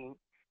taking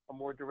a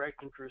more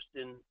direct interest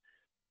in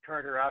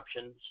charter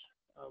options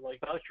like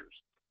vouchers.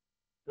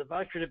 The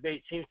voucher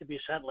debate seems to be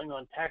settling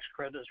on tax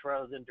credits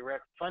rather than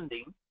direct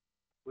funding,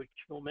 which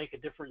will make a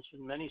difference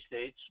in many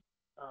states.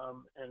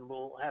 And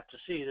we'll have to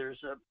see. There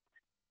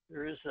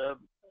is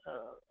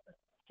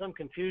some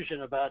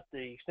confusion about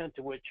the extent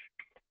to which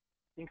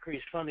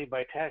increased funding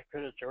by tax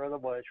credits or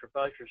otherwise for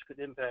vouchers could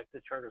impact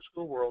the charter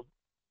school world.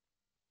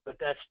 But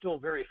that's still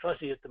very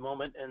fuzzy at the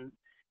moment. And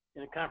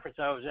in a conference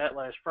I was at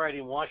last Friday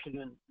in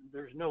Washington,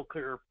 there's no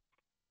clear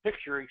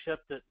picture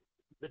except that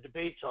the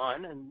debate's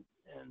on, and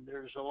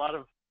there's a lot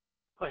of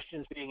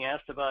questions being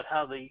asked about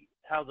how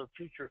the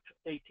future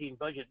 18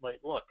 budget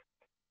might look.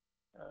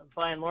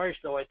 By and large,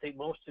 though, I think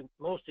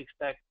most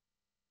expect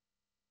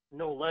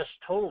no less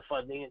total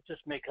funding. It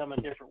just may come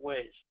in different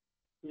ways.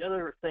 The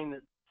other thing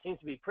that seems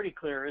to be pretty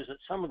clear is that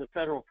some of the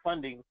federal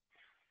funding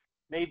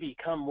may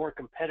become more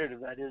competitive.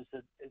 That is,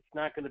 that it's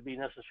not going to be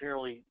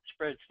necessarily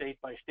spread state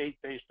by state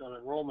based on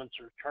enrollments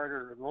or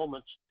charter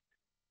enrollments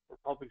or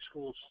public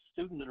school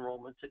student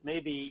enrollments. It may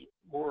be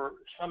more,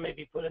 some may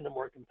be put into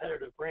more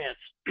competitive grants,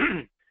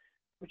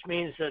 which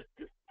means that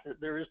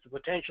there is the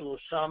potential of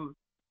some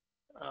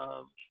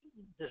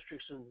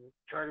districts and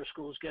charter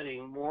schools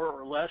getting more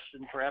or less,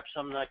 and perhaps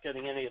some not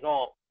getting any at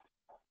all.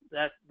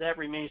 That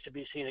remains to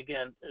be seen.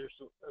 Again, there's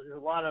a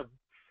lot of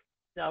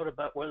doubt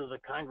about whether the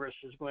Congress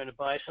is going to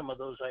buy some of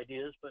those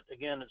ideas, but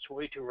again, it's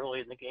way too early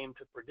in the game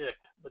to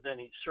predict with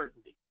any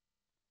certainty.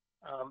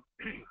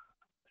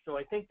 So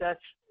I think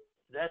that's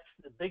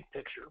the big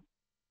picture.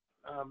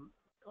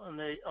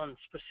 On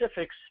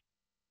specifics,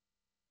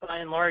 by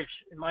and large,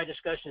 in my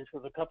discussions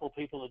with a couple of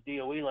people at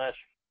DOE last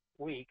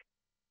week,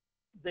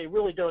 they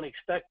really don't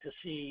expect to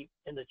see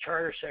in the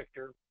charter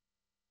sector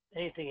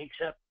anything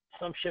except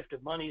some shift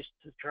of monies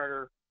to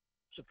charter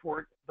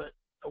support, but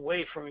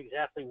away from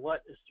exactly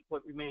what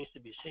remains to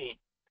be seen.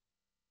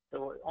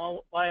 So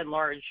by and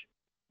large,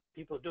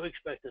 people do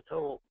expect the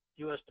total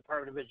U.S.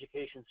 Department of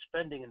Education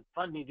spending and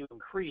funding to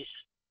increase.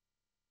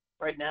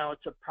 Right now,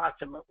 it's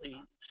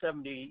approximately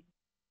 70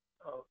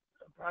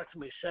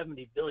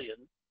 billion,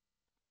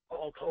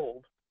 all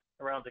told,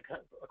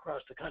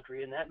 across the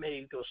country, and that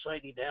may go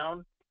slightly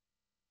down.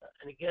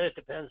 And again, it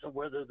depends on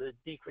whether the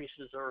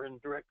decreases are in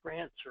direct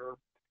grants or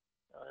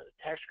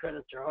tax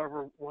credits or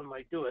however one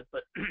might do it.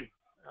 But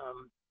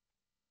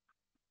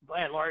by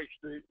and large,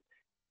 the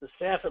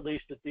staff, at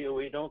least at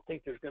DOE, don't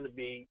think there's going to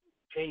be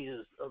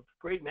changes of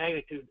great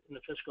magnitude in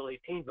the fiscal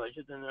 18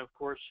 budget. And then, of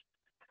course,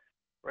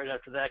 right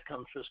after that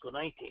comes fiscal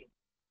 19.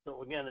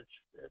 So again,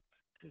 it's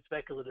too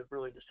speculative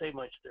really to say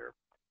much there.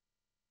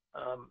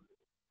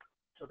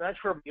 So that's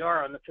where we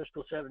are on the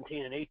fiscal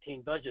 17 and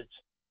 18 budgets.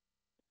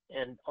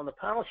 And on the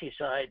policy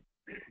side,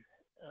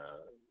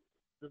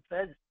 the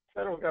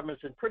federal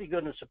government's been pretty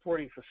good in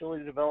supporting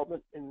facility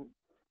development in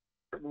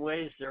certain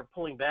ways. They're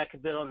pulling back a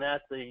bit on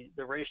that. The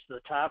race to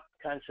the top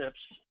concepts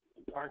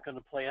aren't going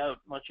to play out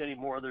much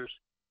anymore. There's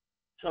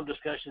some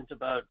discussions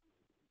about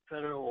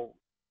federal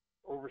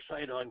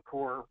oversight on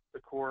the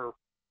core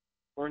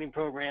learning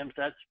programs.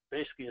 That's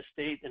basically a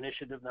state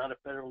initiative, not a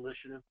federal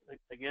initiative.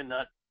 Again,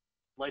 not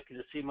likely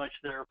to see much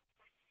there.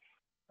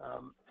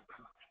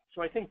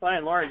 So I think by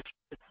and large,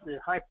 the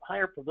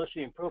higher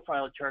publicity and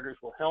profile of charters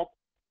will help,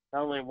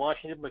 not only in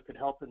Washington, but could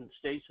help in the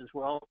states as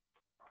well.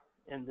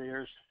 And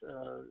there's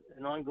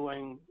an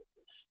ongoing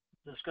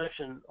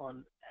discussion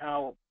on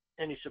how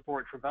any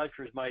support for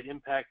vouchers might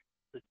impact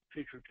the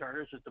future of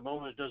charters. At the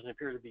moment, it doesn't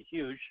appear to be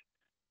huge,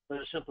 but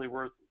it's simply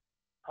worth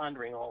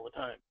pondering all the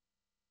time.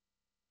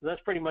 So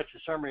that's pretty much a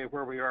summary of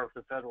where we are with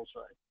the federal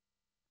side.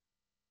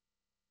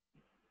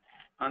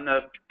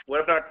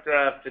 What about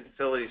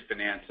facilities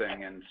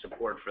financing and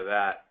support for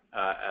that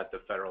at the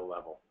federal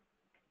level?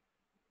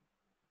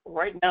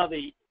 Right now,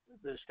 the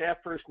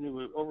staff person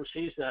who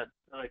oversees that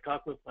I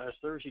talked with last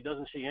Thursday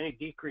doesn't see any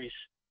decrease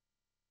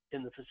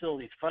in the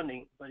facilities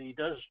funding, but he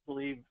does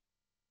believe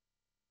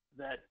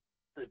that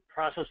the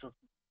process of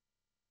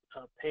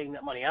paying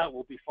that money out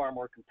will be far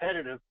more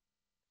competitive,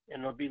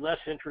 and there'll be less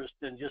interest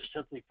than just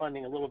simply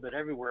funding a little bit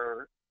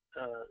everywhere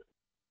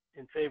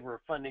in favor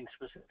of funding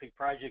specific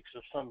projects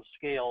of some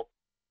scale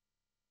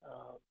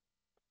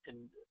in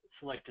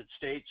selected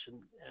states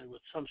and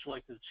with some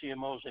selected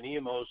CMOs and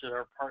EMOs that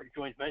are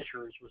joint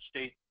ventures with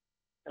state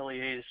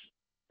LEAs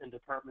and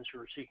departments who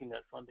are seeking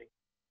that funding.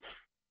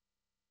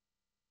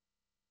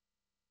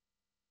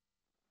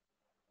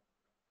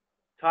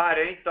 Todd,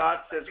 any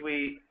thoughts as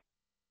we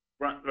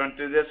run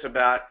through this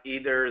about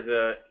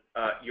either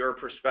your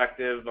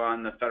perspective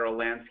on the federal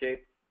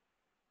landscape?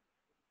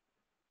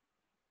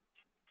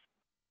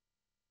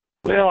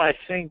 Well, I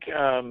think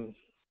the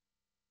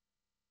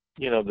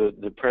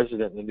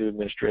president and the new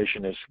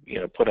administration has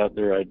put out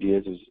their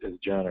ideas as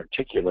John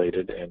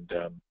articulated, and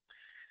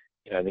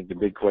I think the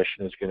big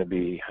question is going to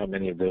be how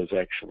many of those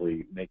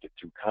actually make it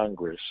through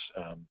Congress.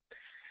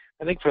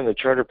 I think from the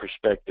charter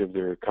perspective,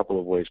 there are a couple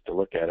of ways to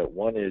look at it.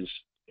 One is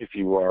if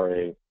you are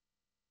a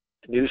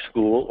new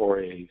school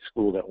or a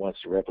school that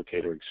wants to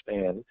replicate or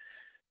expand,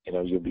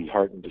 you'll be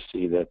heartened to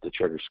see that the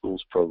charter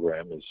schools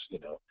program is,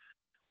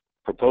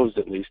 proposed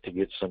at least to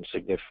get some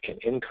significant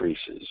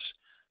increases.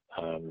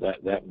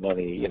 That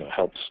money,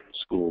 helps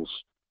schools,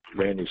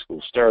 brand new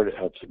schools start. It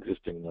helps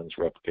existing ones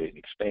replicate and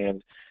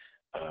expand.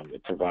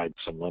 It provides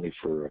some money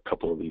for a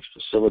couple of these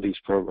facilities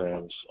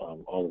programs,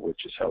 all of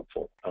which is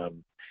helpful.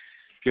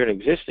 If you're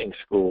an existing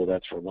school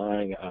that's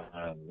relying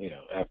on,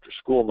 after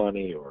school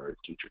money or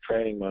teacher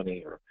training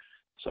money or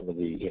some of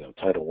the,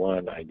 Title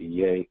I,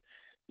 IDEA,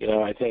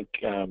 I think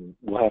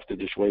we'll have to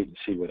just wait and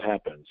see what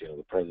happens.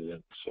 The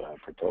president's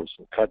proposed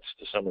some cuts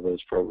to some of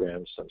those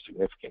programs, some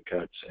significant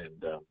cuts,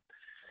 and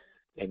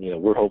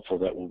we're hopeful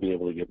that we'll be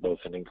able to get both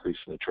an increase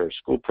in the charter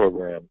school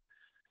program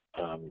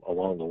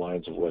along the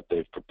lines of what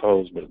they've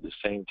proposed, but at the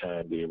same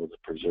time be able to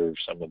preserve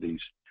some of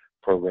these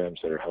programs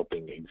that are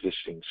helping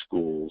existing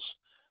schools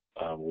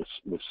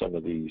with some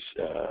of these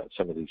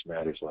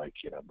matters like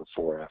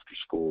before, after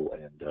school,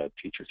 and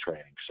teacher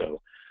training.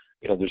 So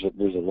there's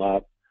a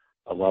lot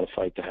of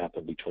fight to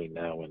happen between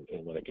now and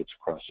when it gets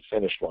across the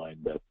finish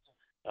line.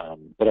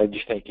 But I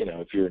just think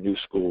if you're a new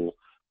school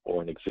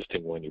or an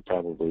existing one, you're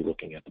probably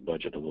looking at the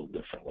budget a little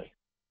differently.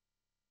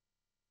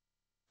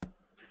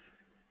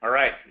 All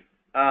right.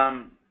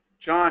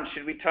 John,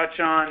 should we touch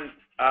on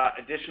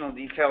additional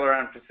detail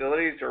around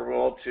facilities, or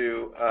roll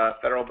to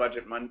federal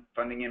budget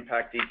funding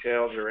impact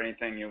details, or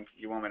anything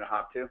you want me to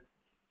hop to?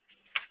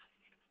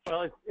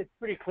 Well, it's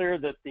pretty clear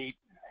that the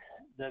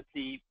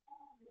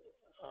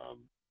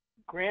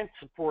grant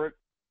support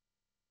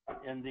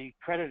and the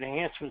credit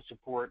enhancement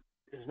support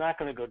is not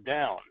going to go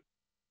down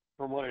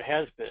from what it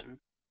has been,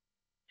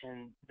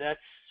 and that's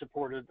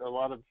supported a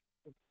lot of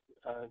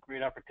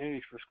great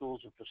opportunities for schools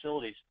and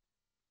facilities.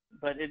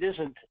 But it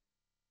isn't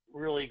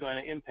really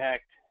going to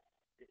impact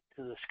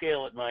to the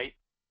scale it might.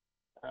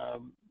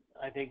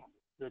 I think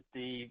that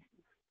the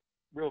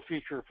real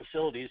future of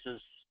facilities is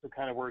the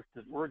kind of work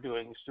that we're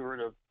doing, Stuart,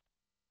 of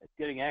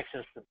getting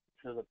access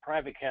to the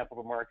private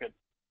capital market.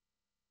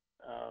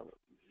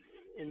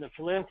 In the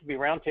philanthropy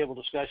roundtable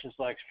discussions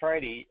last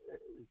Friday,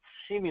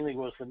 seemingly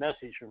was the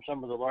message from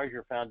some of the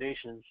larger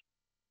foundations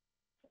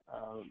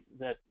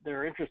that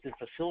their interest in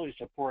facility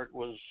support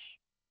was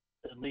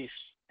at least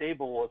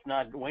stable, if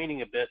not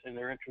waning a bit, and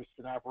their interest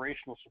in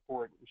operational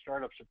support and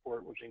startup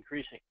support was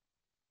increasing.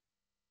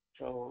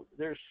 So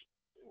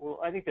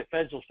I think the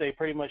feds will stay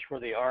pretty much where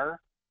they are.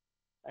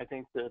 I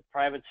think the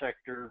private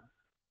sector,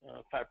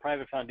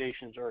 private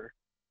foundations are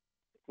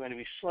going to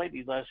be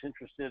slightly less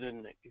interested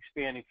in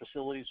expanding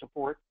facility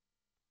support.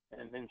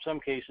 And in some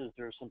cases,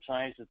 there are some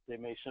signs that they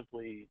may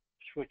simply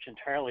switch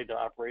entirely to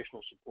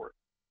operational support.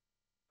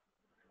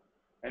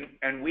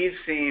 And we've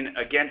seen,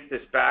 against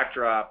this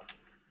backdrop,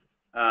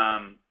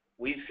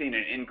 we've seen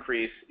an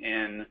increase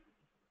in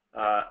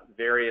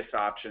various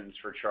options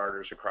for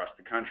charters across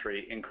the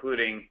country,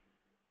 including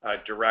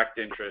direct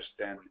interest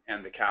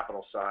and the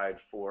capital side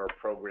for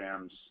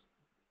programs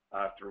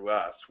through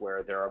us,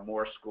 where there are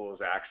more schools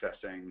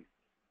accessing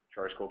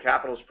charter school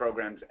capitals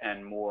programs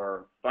and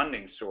more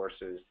funding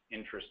sources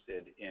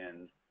interested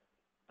in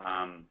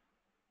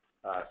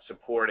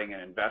supporting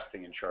and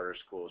investing in charter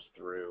schools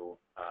through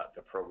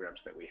the programs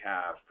that we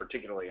have,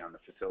 particularly on the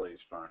facilities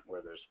front,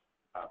 where there's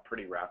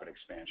pretty rapid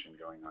expansion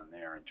going on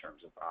there in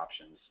terms of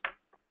options,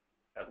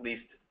 at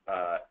least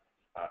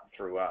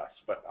through us.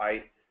 But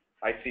I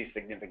see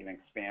significant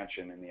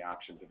expansion in the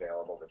options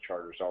available to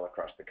charters all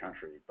across the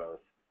country, both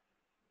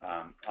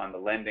on the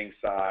lending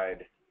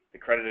side, the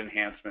credit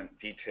enhancement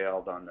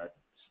detailed on the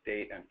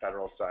state and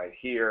federal side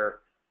here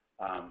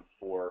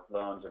for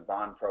loans and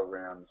bond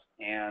programs,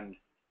 and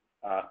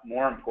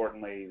more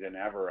importantly than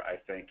ever, I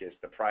think, is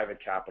the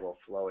private capital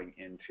flowing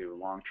into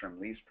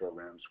long-term lease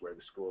programs where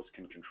the schools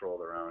can control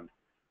their own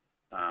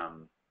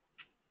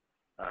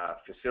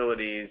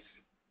facilities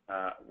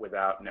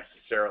without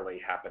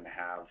necessarily having to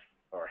have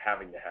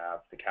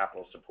the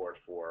capital support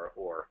for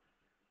or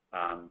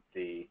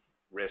the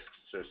risks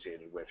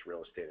associated with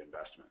real estate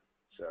investment.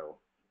 So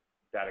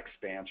that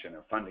expansion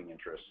of funding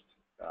interest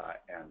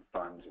and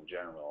funds in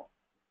general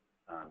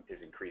is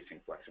increasing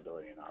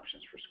flexibility and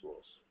options for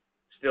schools.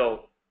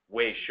 Still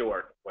way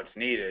short what's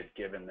needed,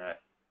 given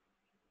that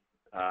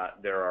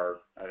there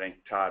are, I think,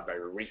 Todd, by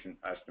recent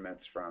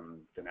estimates from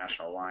the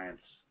National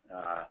Alliance,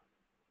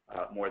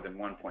 more than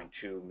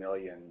 1.2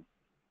 million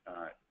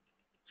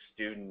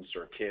students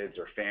or kids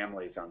or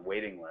families on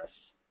waiting lists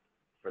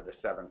for the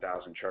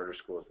 7,000 charter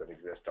schools that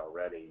exist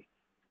already.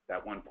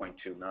 That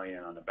 1.2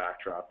 million on the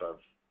backdrop of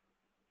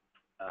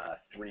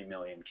 3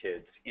 million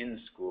kids in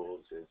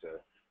schools is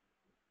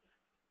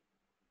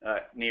a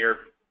near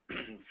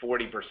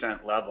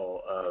 40%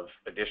 level of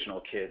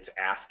additional kids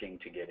asking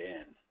to get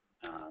in,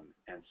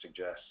 and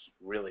suggests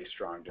really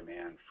strong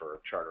demand for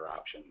charter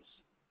options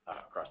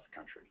across the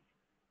country.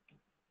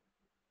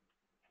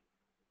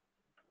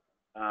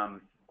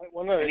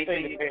 One other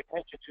thing to pay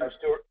attention to,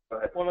 Stuart.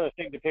 One other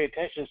thing to pay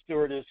attention,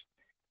 Stuart, is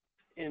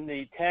in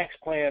the tax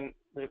plan,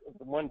 the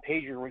one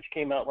pager which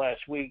came out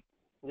last week,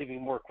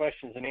 leaving more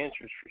questions than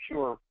answers for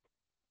sure.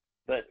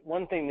 But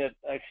one thing that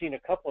I've seen a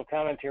couple of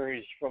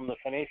commentaries from the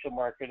financial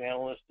market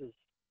analysts is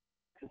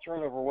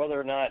concern over whether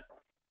or not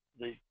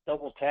the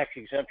double tax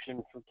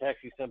exemption for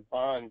tax-exempt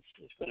bonds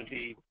is going to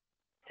be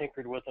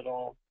tinkered with at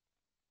all.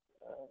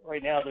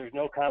 Right now, there's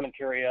no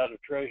commentary out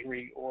of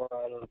Treasury or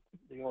out of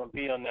the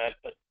OMB on that,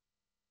 but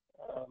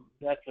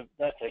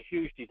that's a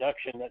huge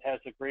deduction that has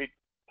a great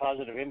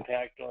positive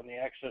impact on the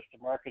access to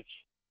markets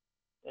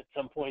at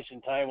some points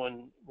in time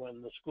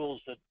when the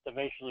schools that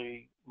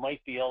eventually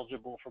might be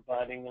eligible for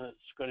bonding, and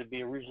it's going to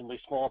be a reasonably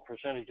small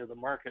percentage of the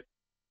market,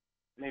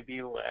 may be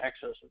able to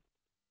access it.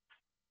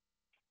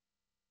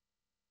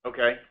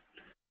 Okay.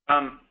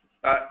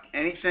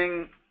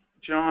 Anything,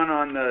 John,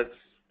 on the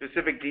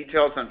specific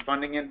details on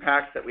funding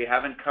impacts that we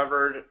haven't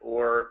covered,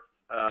 or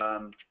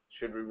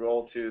should we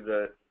roll to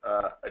the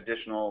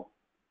additional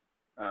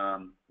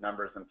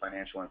numbers and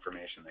financial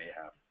information that you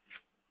have?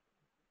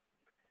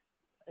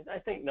 I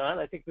think not.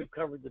 I think we've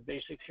covered the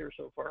basics here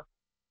so far.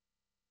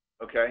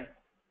 Okay.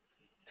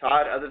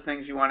 Todd, other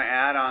things you want to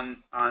add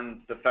on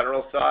the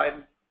federal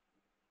side?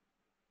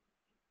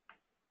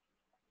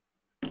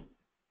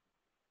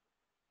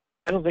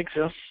 I don't think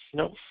so.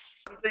 No.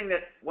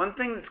 One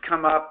thing that's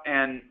come up,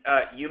 and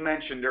you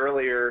mentioned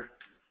earlier,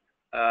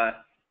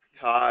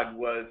 Todd,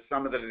 was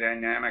some of the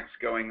dynamics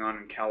going on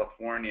in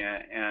California,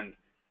 and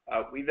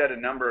we've had a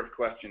number of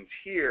questions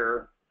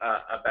here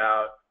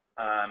about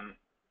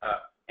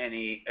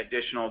any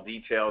additional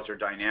details or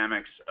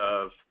dynamics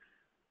of,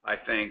 I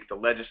think, the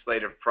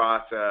legislative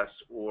process,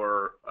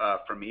 or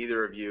from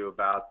either of you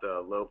about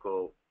the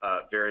local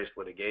various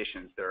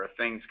litigations. There are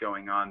things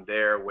going on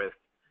there with,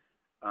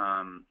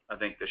 I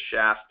think, the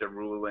Shasta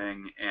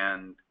ruling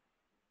and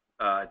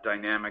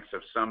dynamics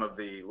of some of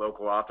the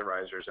local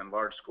authorizers in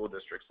large school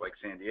districts like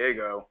San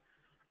Diego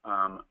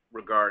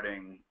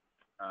regarding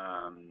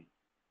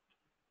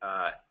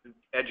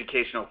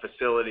educational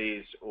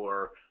facilities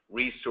or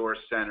resource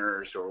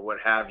centers or what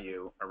have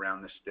you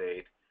around the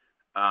state,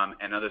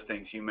 and other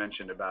things you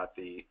mentioned about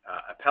the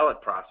appellate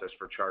process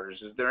for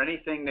charters. Is there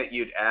anything that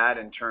you'd add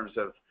in terms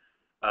of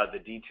the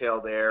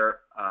detail there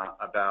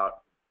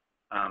about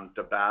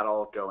the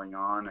battle going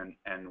on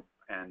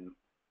and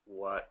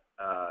what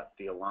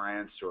the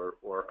Alliance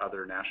or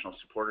other national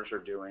supporters are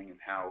doing, and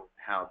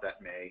how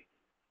that may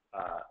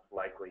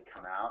likely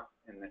come out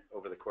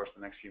over the course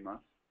of the next few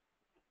months?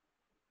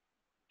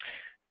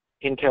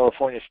 In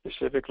California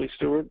specifically,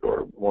 Stuart,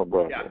 or more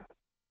broadly? Yeah.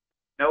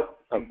 Nope.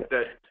 Okay.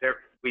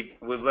 We've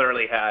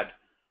literally had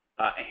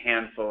a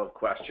handful of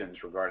questions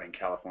regarding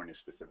California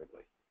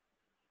specifically.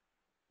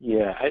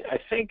 Yeah, I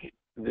think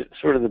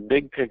sort of the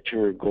big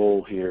picture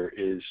goal here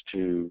is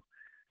to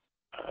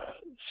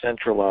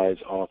centralize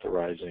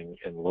authorizing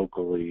in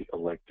locally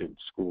elected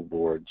school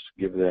boards,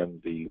 give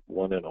them the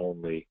one and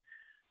only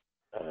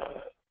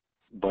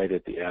bite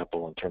at the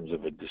apple in terms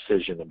of a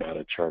decision about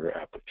a charter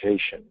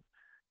application,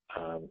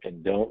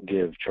 and don't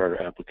give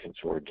charter applicants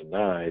who are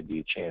denied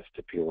the chance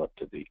to appeal up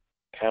to the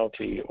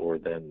county or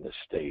then the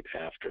state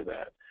after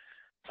that.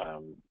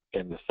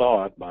 And the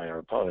thought by our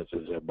opponents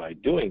is that by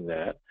doing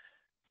that,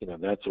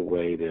 that's a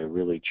way to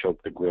really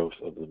choke the growth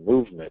of the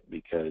movement,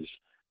 because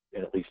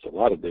in at least a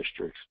lot of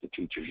districts, the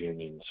teachers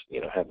unions,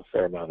 have a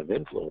fair amount of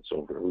influence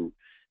over who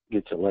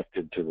gets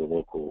elected to the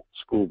local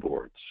school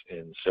boards.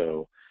 And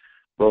so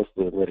both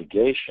the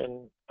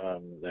litigation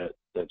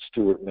that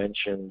Stuart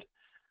mentioned,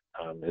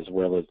 as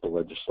well as the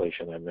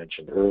legislation I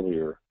mentioned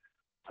earlier,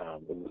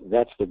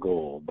 that's the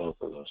goal of both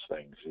of those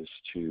things, is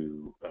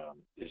to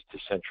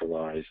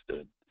centralize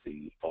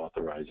the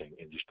authorizing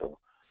in just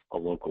a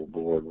local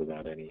board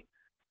without any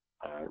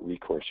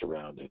recourse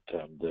around it.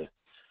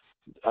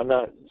 I'm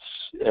not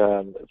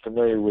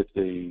familiar with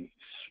a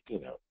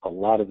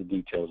lot of the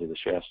details of the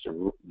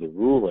Shasta the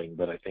ruling,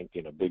 but I think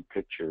big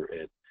picture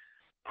it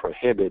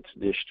prohibits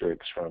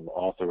districts from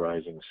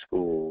authorizing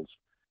schools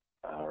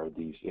or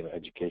these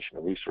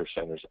educational resource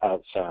centers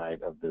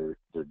outside of their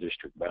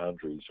district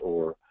boundaries,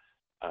 or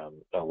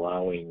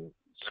allowing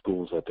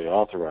schools that they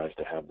authorize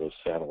to have those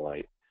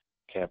satellite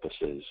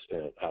campuses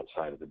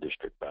outside of the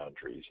district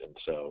boundaries. And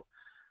so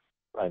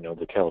I know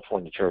the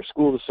California Charter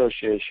Schools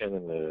Association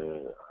and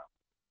the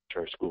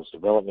Charter Schools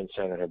Development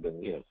Center have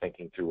been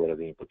thinking through what are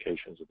the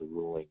implications of the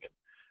ruling and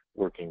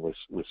working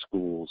with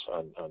schools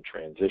on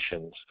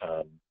transitions.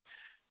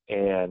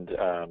 And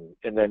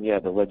then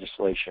the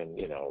legislation,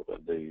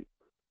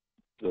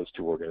 those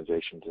two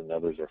organizations and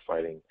others are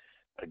fighting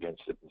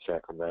against it in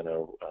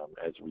Sacramento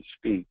as we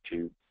speak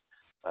to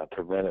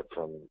prevent it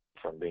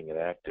from being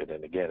enacted.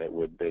 And again, it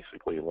would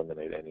basically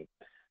eliminate any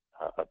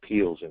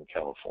appeals in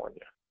California.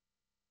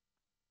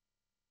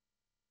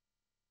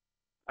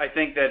 I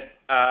think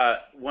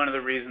that one of the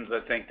reasons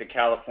I think the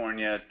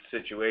California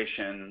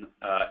situation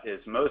is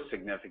most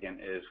significant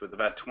is with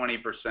about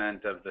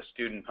 20% of the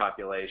student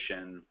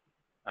population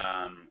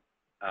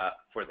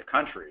for the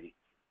country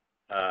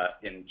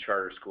in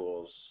charter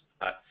schools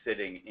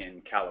sitting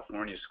in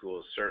California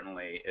schools.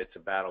 Certainly it's a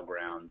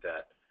battleground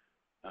that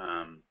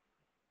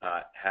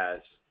has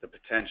the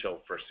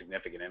potential for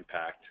significant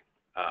impact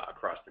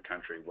across the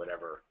country,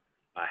 whatever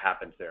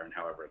happens there and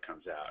however it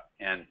comes out.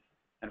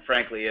 And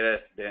frankly, it has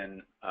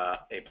been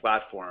a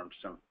platform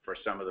for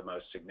some of the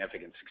most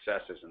significant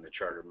successes in the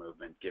charter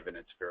movement, given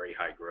its very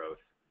high growth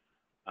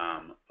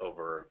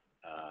over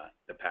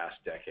the past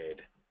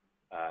decade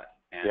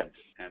and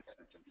since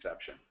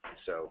inception.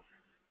 So,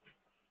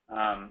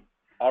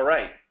 all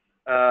right.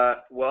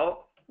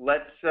 Well,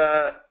 let's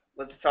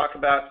talk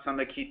about some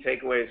of the key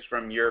takeaways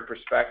from your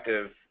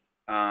perspective,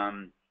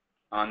 on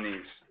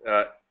these.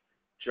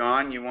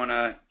 John, you want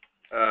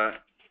to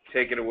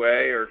take it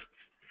away, or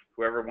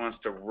whoever wants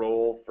to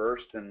roll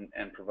first and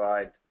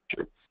provide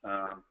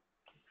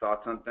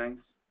thoughts on things?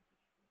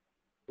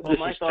 Well,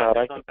 This is Todd.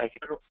 I can.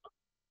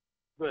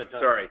 Go ahead,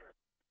 Todd. Sorry.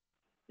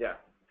 Yeah.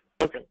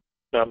 Okay.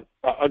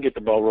 I'll get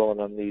the ball rolling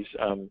on these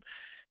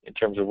in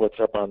terms of what's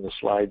up on the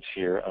slides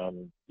here.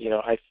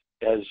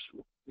 As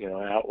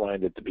I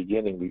outlined at the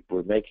beginning,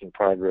 we're making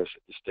progress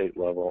at the state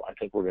level. I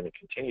think we're going to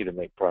continue to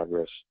make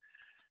progress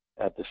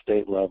at the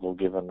state level,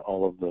 given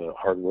all of the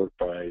hard work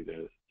by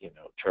the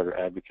charter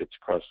advocates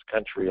across the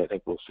country. I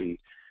think we'll see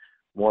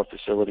more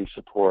facility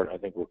support. I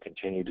think we'll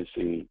continue to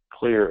see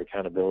clear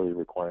accountability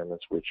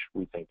requirements, which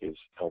we think is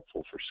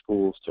helpful for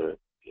schools to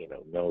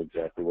know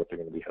exactly what they're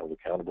going to be held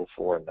accountable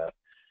for and not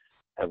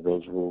have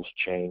those rules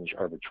change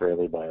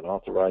arbitrarily by an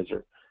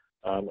authorizer.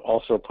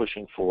 Also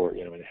pushing for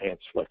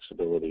enhanced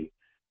flexibility.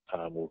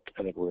 I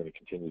think we're going to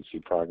continue to see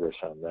progress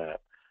on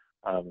that.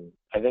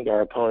 I think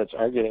our opponents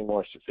are getting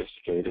more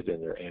sophisticated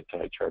in their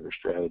anti-charter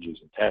strategies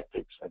and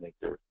tactics. I think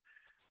they're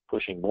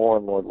pushing more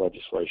and more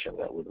legislation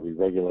that would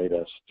re-regulate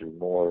us through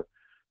more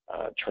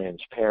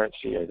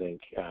transparency. I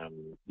think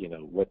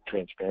what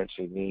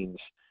transparency means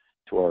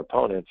to our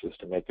opponents is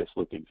to make us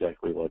look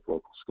exactly like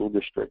local school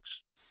districts.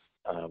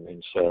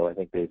 And so I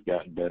think they've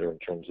gotten better in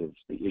terms of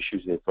the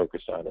issues they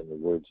focus on and the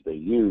words they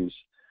use.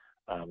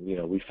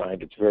 We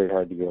find it's very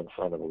hard to go in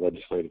front of a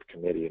legislative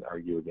committee and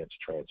argue against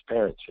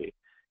transparency.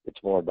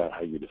 It's more about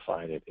how you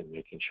define it and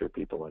making sure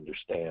people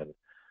understand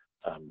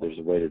there's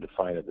a way to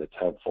define it that's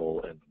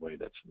helpful and a way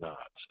that's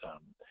not.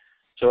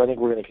 So I think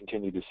we're going to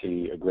continue to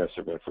see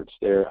aggressive efforts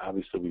there.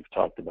 Obviously, we've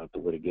talked about the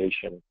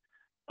litigation.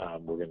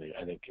 We're going to,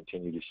 I think,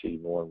 continue to see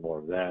more and more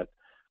of that.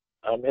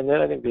 And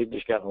then I think they've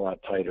just gotten a lot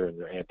tighter in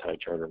their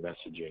anti-charter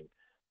messaging,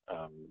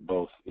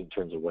 both in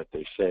terms of what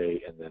they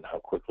say and then how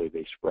quickly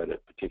they spread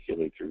it,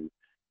 particularly through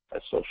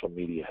as social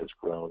media has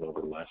grown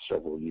over the last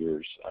several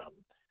years.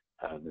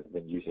 They've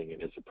been using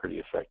it as a pretty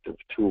effective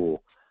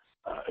tool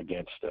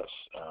against us.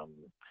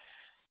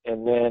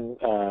 And then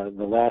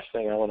the last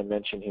thing I want to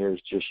mention here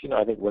is just,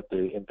 I think what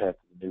the impact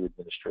of the new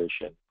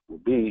administration will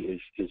be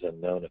is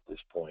unknown at this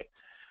point.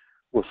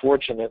 We're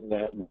fortunate in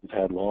that we've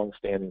had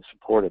long-standing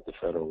support at the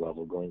federal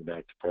level, going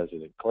back to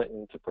President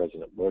Clinton, to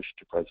President Bush,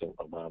 to President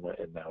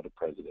Obama, and now to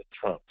President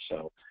Trump.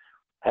 So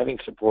having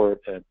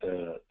support at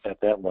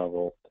that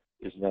level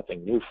is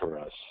nothing new for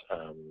us.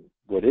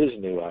 What is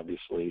new,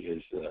 obviously,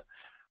 is the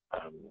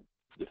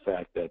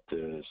fact that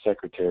the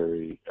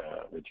Secretary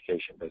of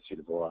Education, Betsy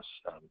DeVos,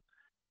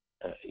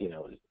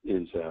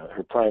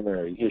 her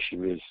primary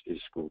issue is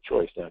school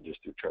choice, not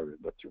just through charter,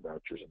 but through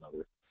vouchers and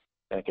other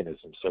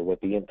mechanisms. So what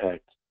the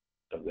impact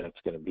of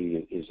that's going to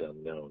be is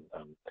unknown.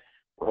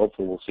 We're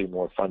hopeful we'll see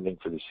more funding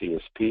for the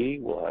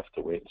CSP. We'll have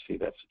to wait and see.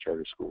 That's the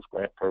Charter Schools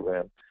Grant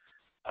Program.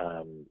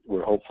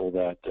 We're hopeful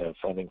that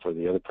funding for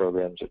the other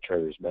programs that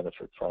charters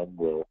benefit from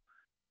will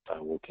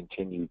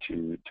continue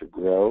to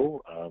grow.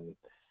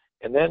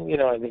 And then,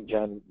 I think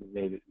John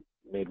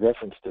made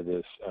reference to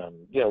this.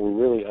 We're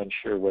really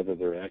unsure whether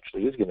there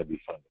actually is going to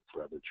be funding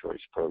for other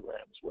choice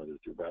programs, whether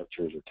through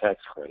vouchers or tax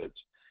credits.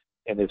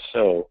 And if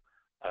so,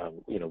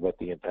 what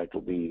the impact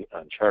will be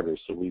on charters.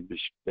 So we've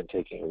been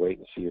taking a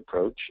wait-and-see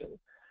approach and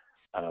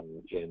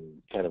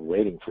kind of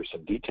waiting for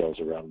some details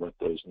around what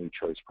those new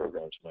choice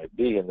programs might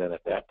be, and then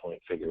at that point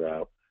figure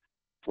out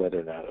whether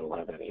or not it will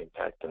have any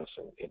impact on us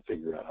and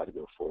figure out how to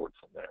go forward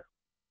from there.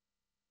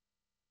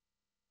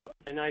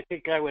 And I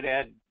think I would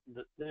add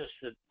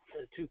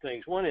two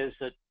things. One is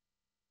that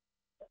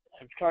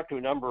I've talked to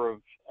a number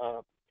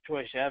of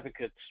choice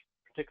advocates,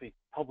 particularly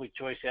public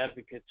choice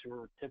advocates, who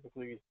are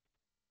typically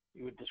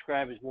you would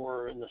describe as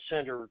more in the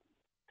center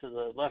to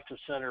the left of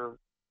center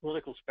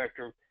political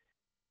spectrum.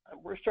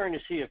 We're starting to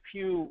see a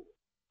few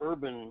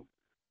urban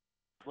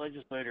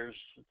legislators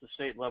at the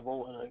state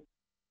level and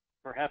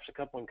perhaps a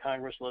couple in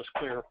Congress, less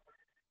clear.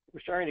 We're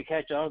starting to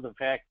catch on to the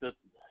fact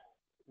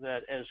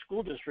that as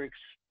school districts,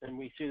 and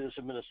we see this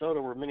in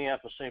Minnesota, where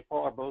Minneapolis and St.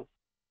 Paul are both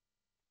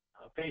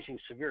facing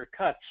severe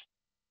cuts,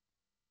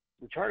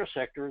 the charter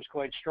sector is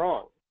quite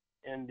strong,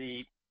 and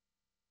the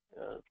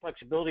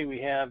flexibility we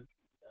have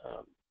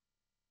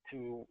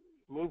to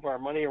move our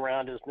money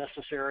around as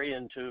necessary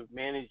and to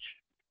manage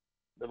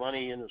the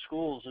money in the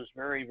schools is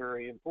very,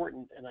 very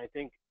important. And I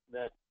think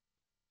that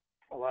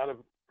a lot of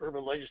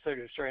urban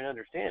legislators are starting to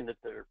understand that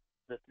their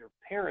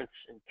parents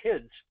and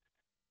kids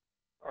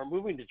are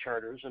moving to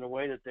charters in a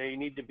way that they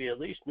need to be at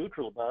least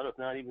neutral about, if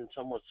not even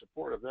somewhat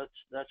supportive.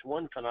 That's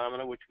one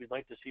phenomenon which we'd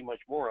like to see much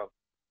more of.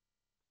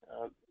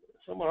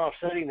 Somewhat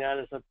offsetting that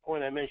is the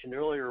point I mentioned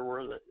earlier,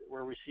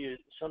 where we see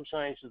some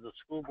signs of the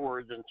school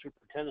boards and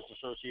superintendents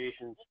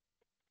associations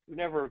who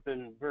never have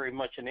been very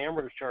much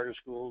enamored of charter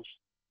schools,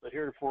 but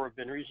heretofore have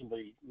been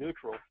reasonably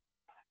neutral,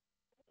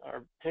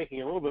 are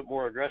taking a little bit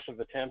more aggressive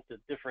attempt at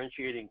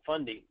differentiating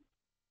funding.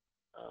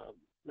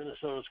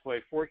 Minnesota is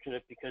quite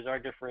fortunate because our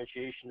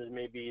differentiation is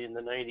maybe in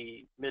the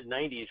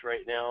mid-90s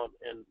right now,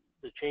 and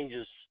the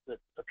changes that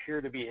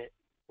appear to be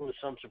with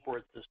some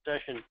support this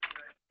session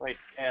might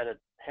add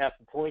half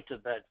a point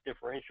of that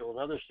differential. In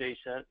other states,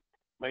 that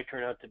might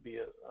turn out to be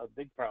a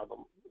big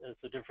problem as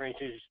the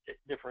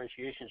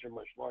differentiations are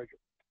much larger.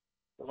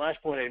 The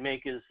last point I'd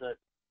make is that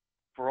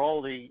for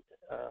all the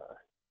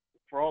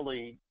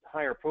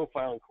higher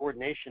profile and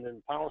coordination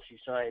and policy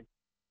side,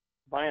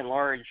 by and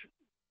large,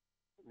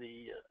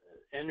 the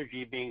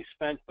energy being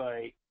spent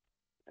by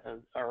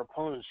our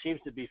opponents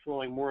seems to be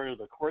flowing more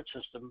into the court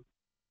system.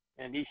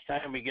 And each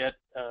time we get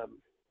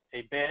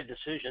a bad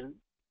decision,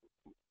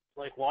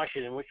 like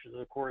Washington, which was,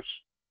 of course,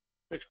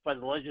 fixed by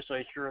the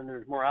legislature, and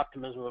there's more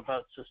optimism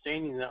about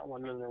sustaining that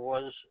one than there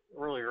was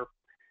earlier.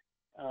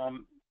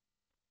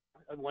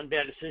 One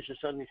bad decision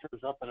suddenly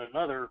shows up in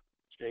another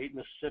state.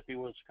 Mississippi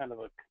was kind of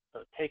a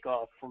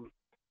takeoff from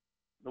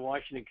the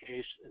Washington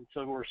case, and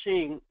so we're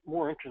seeing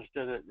more interest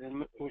in it,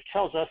 and which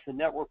tells us the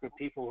network of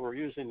people who are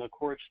using the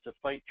courts to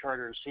fight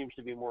charters seems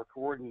to be more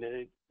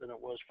coordinated than it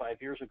was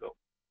 5 years ago.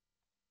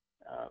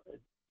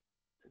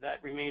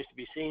 That remains to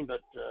be seen, but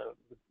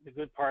the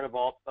good part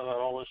about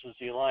all this is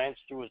the Alliance,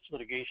 through its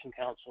litigation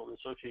council and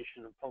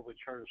Association of Public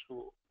Charter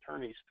School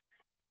Attorneys,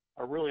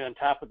 are really on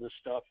top of this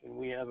stuff, and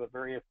we have a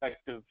very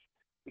effective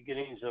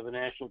beginnings of a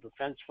National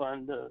Defense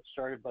Fund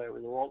started by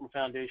the Walton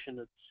Foundation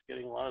that's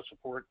getting a lot of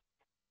support.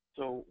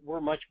 So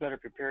we're much better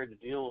prepared to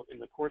deal in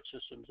the court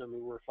systems than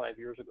we were 5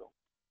 years ago.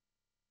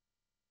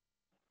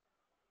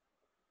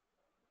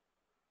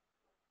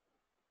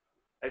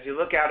 As you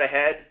look out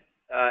ahead,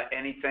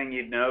 anything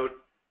you'd note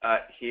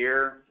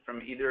here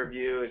from either of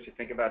you as you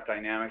think about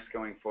dynamics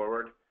going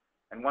forward?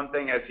 And one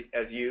thing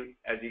as you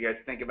guys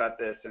think about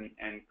this and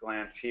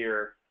glance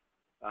here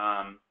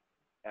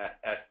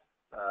at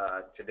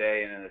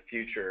today and in the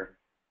future,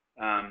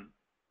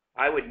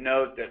 I would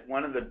note that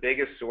one of the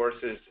biggest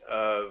sources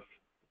of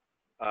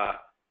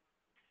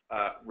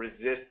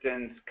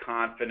resistance,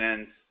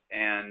 confidence,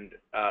 and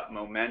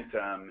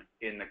momentum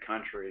in the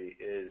country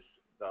is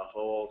the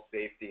whole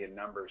safety in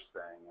numbers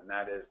thing, and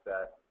that is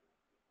that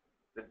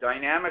the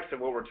dynamics of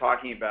what we're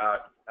talking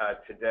about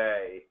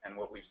today and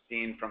what we've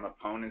seen from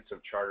opponents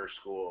of charter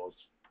schools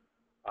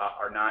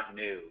are not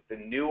new. The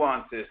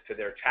nuances to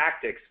their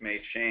tactics may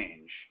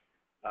change,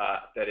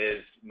 that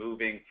is,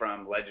 moving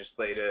from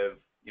legislative,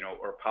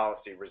 or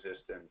policy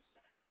resistance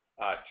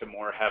to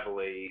more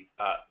heavily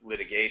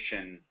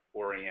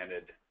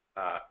litigation-oriented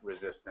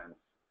resistance.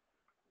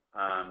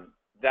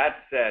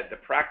 That said, the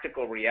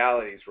practical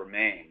realities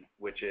remain,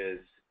 which is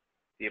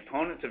the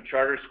opponents of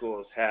charter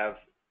schools have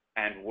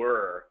and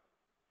were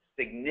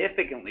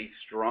significantly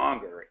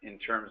stronger in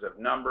terms of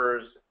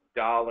numbers,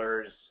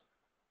 dollars,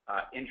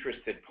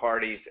 interested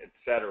parties,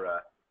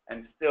 etc.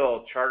 And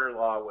still, charter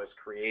law was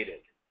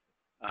created.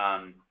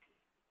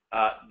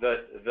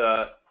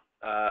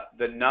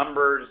 The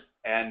numbers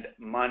and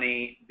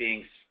money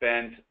being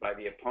spent by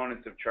the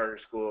opponents of charter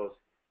schools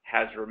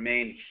has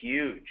remained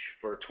huge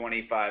for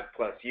 25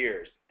 plus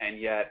years, and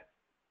yet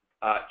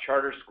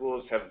charter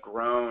schools have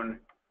grown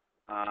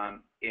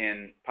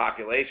in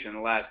population in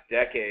the last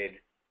decade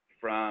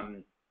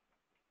from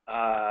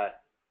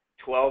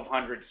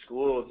 1,200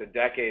 schools a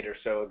decade or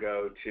so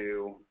ago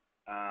to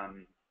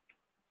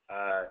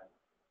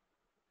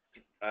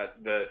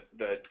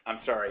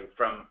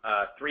from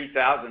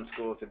 3,000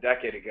 schools a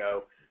decade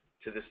ago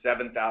to the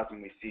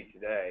 7,000 we see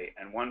today,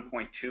 and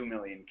 1.2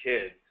 million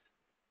kids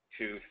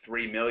to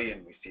 3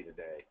 million we see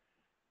today.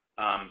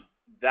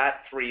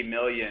 That 3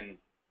 million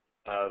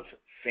of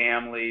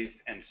families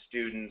and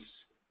students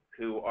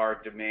who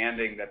are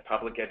demanding that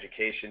public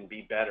education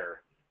be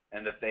better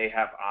and that they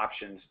have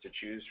options to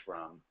choose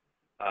from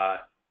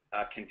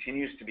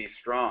continues to be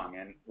strong.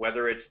 And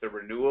whether it's the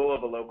renewal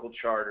of a local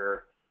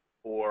charter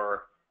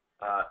or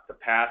the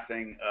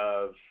passing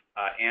of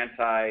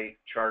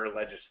anti-charter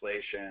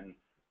legislation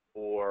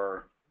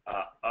or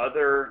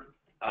other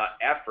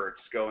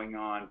efforts going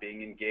on,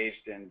 being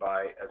engaged in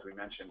by, as we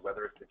mentioned,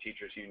 whether it's the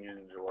teachers'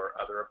 unions or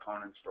other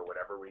opponents for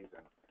whatever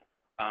reason,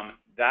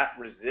 that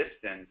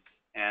resistance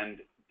and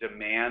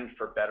demand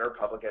for better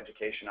public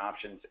education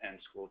options and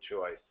school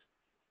choice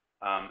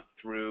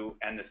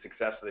and the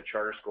success of the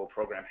charter school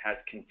program has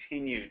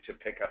continued to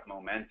pick up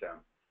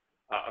momentum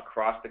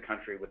across the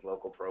country with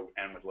local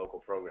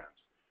programs.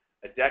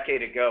 A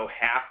decade ago,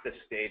 half the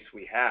states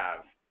we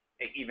have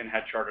even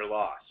had charter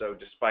law. So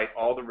despite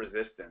all the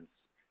resistance,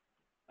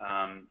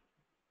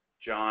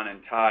 John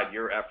and Todd,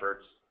 your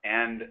efforts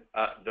and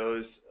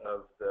those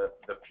of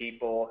the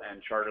people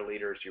and charter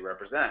leaders you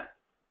represent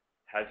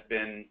has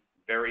been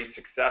very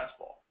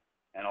successful.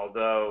 And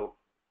although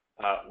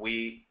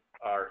we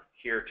are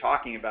here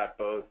talking about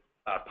both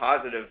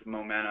positive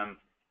momentum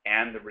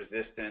and the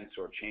resistance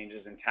or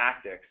changes in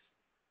tactics,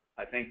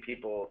 I think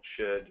people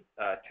should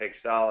take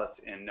solace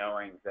in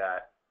knowing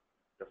that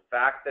the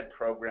fact that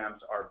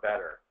programs are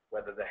better,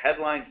 whether the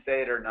headlines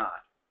say it or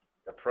not,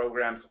 the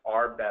programs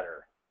are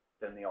better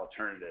than the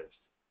alternatives.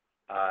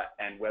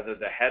 And whether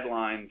the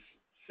headlines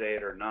say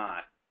it or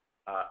not,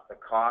 the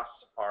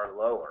costs are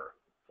lower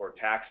for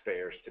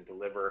taxpayers to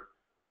deliver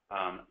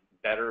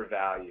better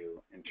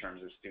value in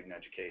terms of student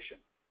education.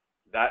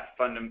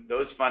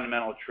 those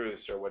fundamental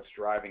truths are what's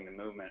driving the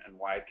movement and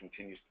why it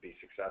continues to be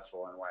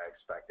successful and why I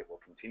expect it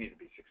will continue to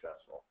be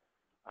successful.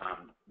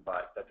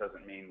 But that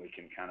doesn't mean we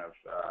can kind of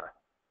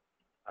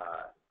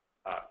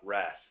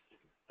rest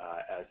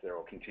as there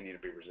will continue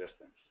to be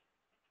resistance.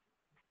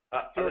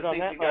 Stuart, on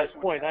that last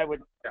point, I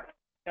would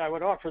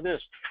offer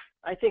this.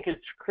 I think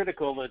it's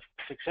critical that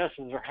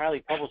successes are highly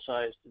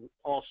publicized in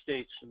all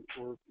states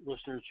where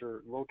listeners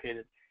are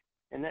located.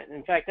 And that,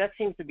 in fact, that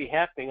seems to be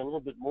happening a little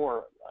bit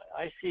more.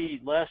 I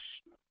see less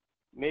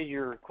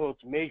major,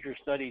 quotes, major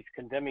studies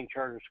condemning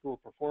charter school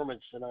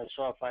performance than I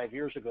saw 5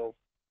 years ago.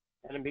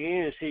 And I'm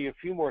beginning to see a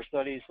few more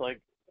studies like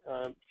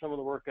some of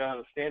the work out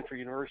of Stanford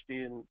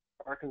University and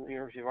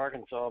University of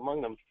Arkansas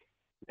among them,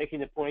 making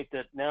the point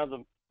that now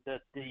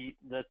that the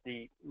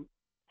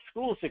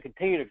schools that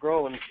continue to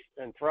grow and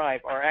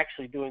thrive are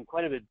actually doing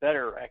quite a bit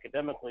better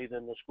academically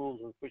than the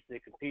schools with which they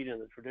compete in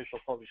the traditional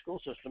public school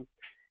system.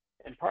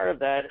 And part of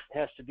that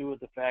has to do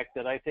with the fact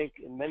that I think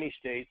in many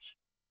states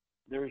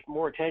there's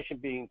more attention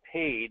being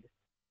paid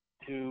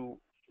to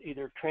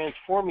either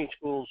transforming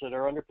schools that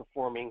are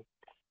underperforming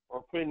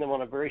or putting them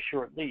on a very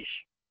short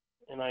leash.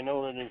 And I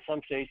know that in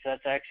some states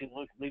that's actually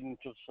leading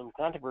to some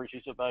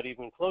controversies about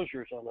even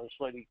closures on a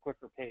slightly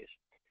quicker pace.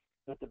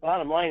 But the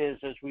bottom line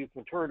is, as we've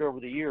matured over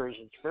the years,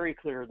 it's very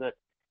clear that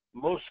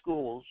most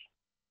schools,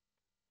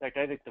 in fact,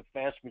 I think the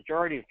vast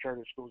majority of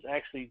charter schools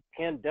actually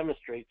can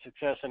demonstrate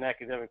success in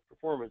academic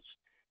performance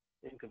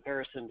in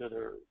comparison to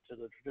the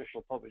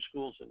traditional public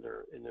schools in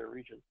their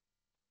region.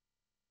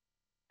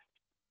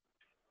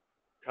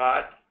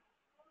 Todd,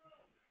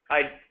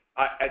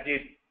 as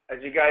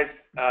you guys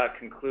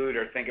conclude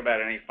or think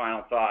about any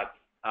final thoughts,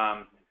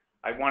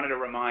 I wanted to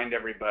remind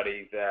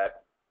everybody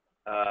that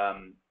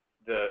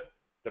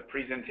the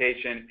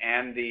presentation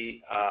and the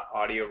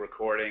audio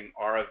recording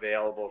are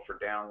available for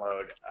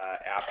download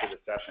after the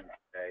session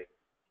today,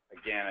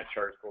 again at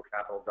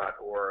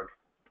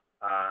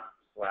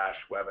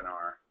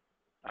charterschoolcapital.org/webinar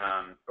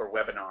or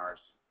webinars.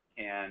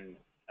 And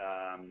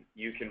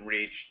you can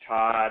reach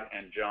Todd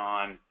and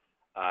John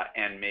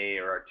and me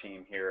or our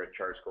team here at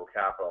Charter School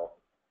Capital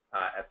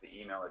at the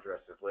email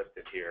addresses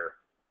listed here.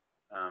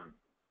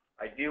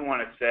 I do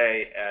want to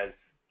say,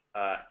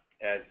 as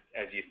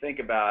you think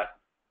about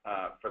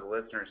for the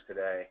listeners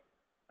today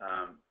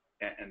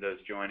and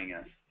those joining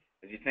us,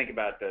 as you think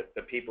about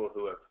the people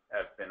who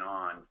have been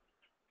on,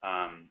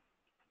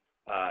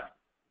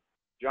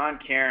 John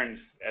Cairns,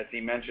 as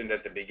he mentioned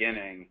at the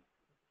beginning,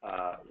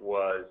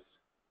 was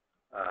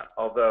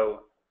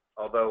although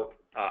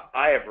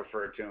I have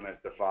referred to him as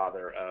the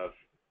father of,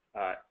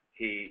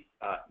 he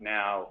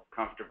now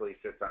comfortably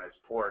sits on his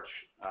porch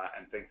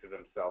and thinks of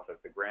himself as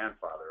the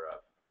grandfather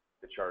of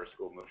the charter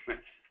school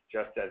movement,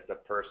 just as the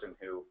person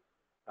who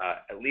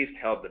at least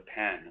held the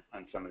pen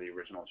on some of the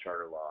original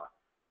charter law.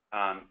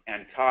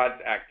 And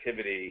Todd's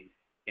activity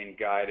in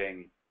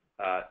guiding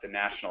the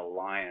National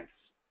Alliance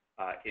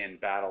in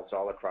battles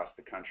all across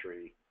the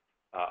country,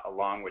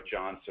 along with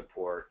John's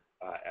support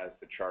as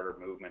the charter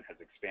movement has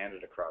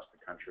expanded across the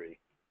country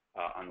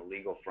on the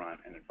legal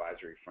front and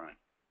advisory front.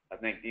 I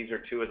think these are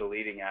two of the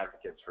leading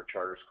advocates for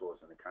charter schools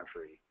in the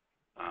country,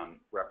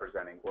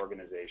 representing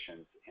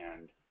organizations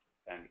and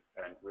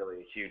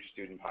really a huge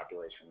student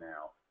population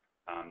now.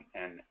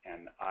 And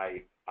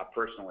I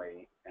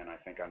personally, and I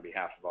think on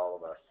behalf of all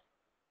of us,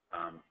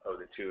 owe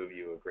the two of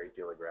you a great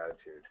deal of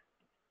gratitude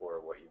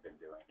for what you've been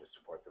doing to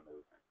support the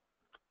movement.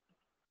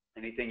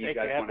 Anything you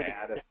guys want to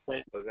add as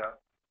we close out?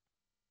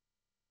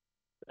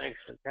 Thanks.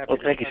 Happy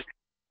thank you.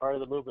 Part of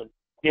the movement.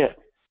 Yeah.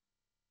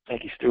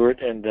 Thank you,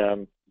 Stuart.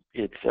 And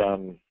it's,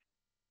 I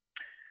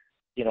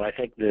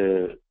think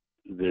the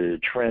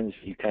trends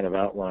you kind of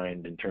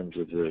outlined in terms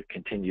of the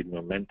continued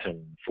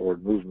momentum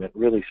forward movement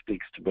really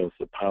speaks to both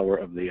the power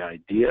of the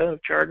idea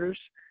of charters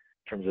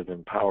in terms of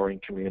empowering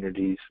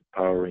communities,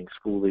 empowering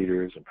school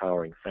leaders,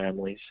 empowering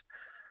families.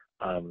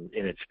 And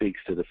it speaks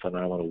to the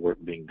phenomenal work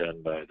being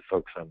done by the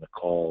folks on the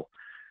call,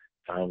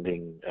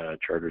 founding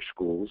charter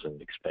schools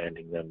and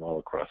expanding them all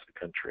across the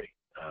country.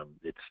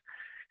 It's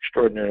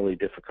extraordinarily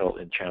difficult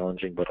and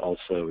challenging, but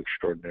also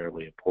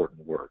extraordinarily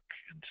important work.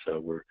 And so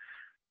we're,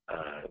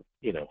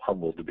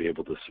 humbled to be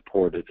able to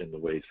support it in the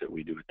ways that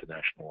we do at the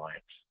National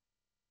Alliance.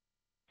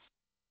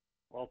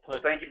 Well,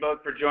 thank you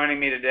both for joining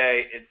me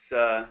today.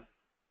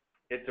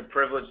 It's a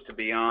privilege to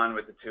be on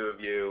with the two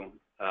of you,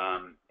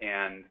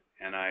 and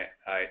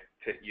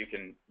you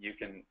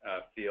can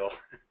feel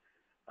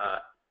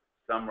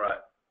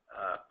somewhat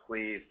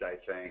pleased, I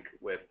think,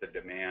 with the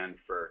demand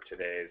for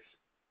today's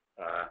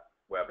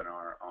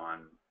webinar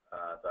on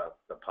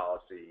the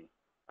policy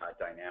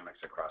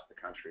dynamics across the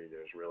country.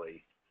 There's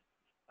really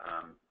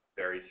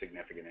very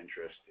significant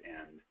interest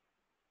in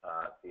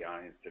the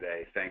audience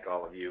today. Thank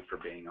all of you for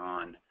being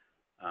on.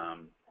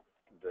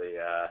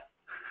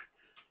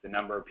 The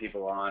number of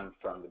people on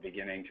from the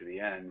beginning to the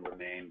end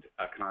remained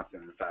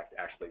constant. In fact,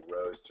 actually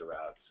rose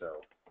throughout.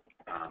 So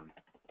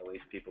at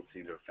least people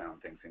seem to have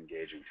found things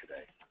engaging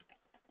today.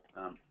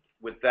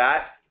 With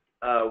that,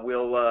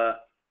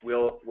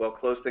 we'll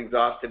close things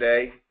off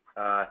today.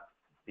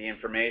 the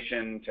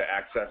information to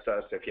access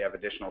us. If you have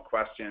additional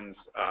questions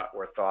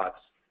or thoughts,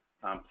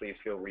 please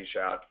feel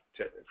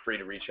free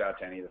to reach out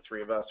to any of the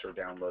three of us or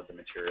download the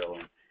material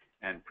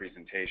and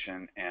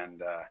presentation.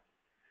 And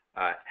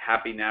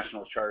happy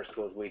National Charter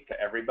Schools Week to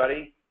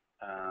everybody.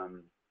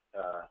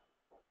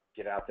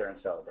 Get out there and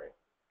celebrate.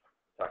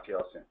 Talk to you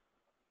all soon.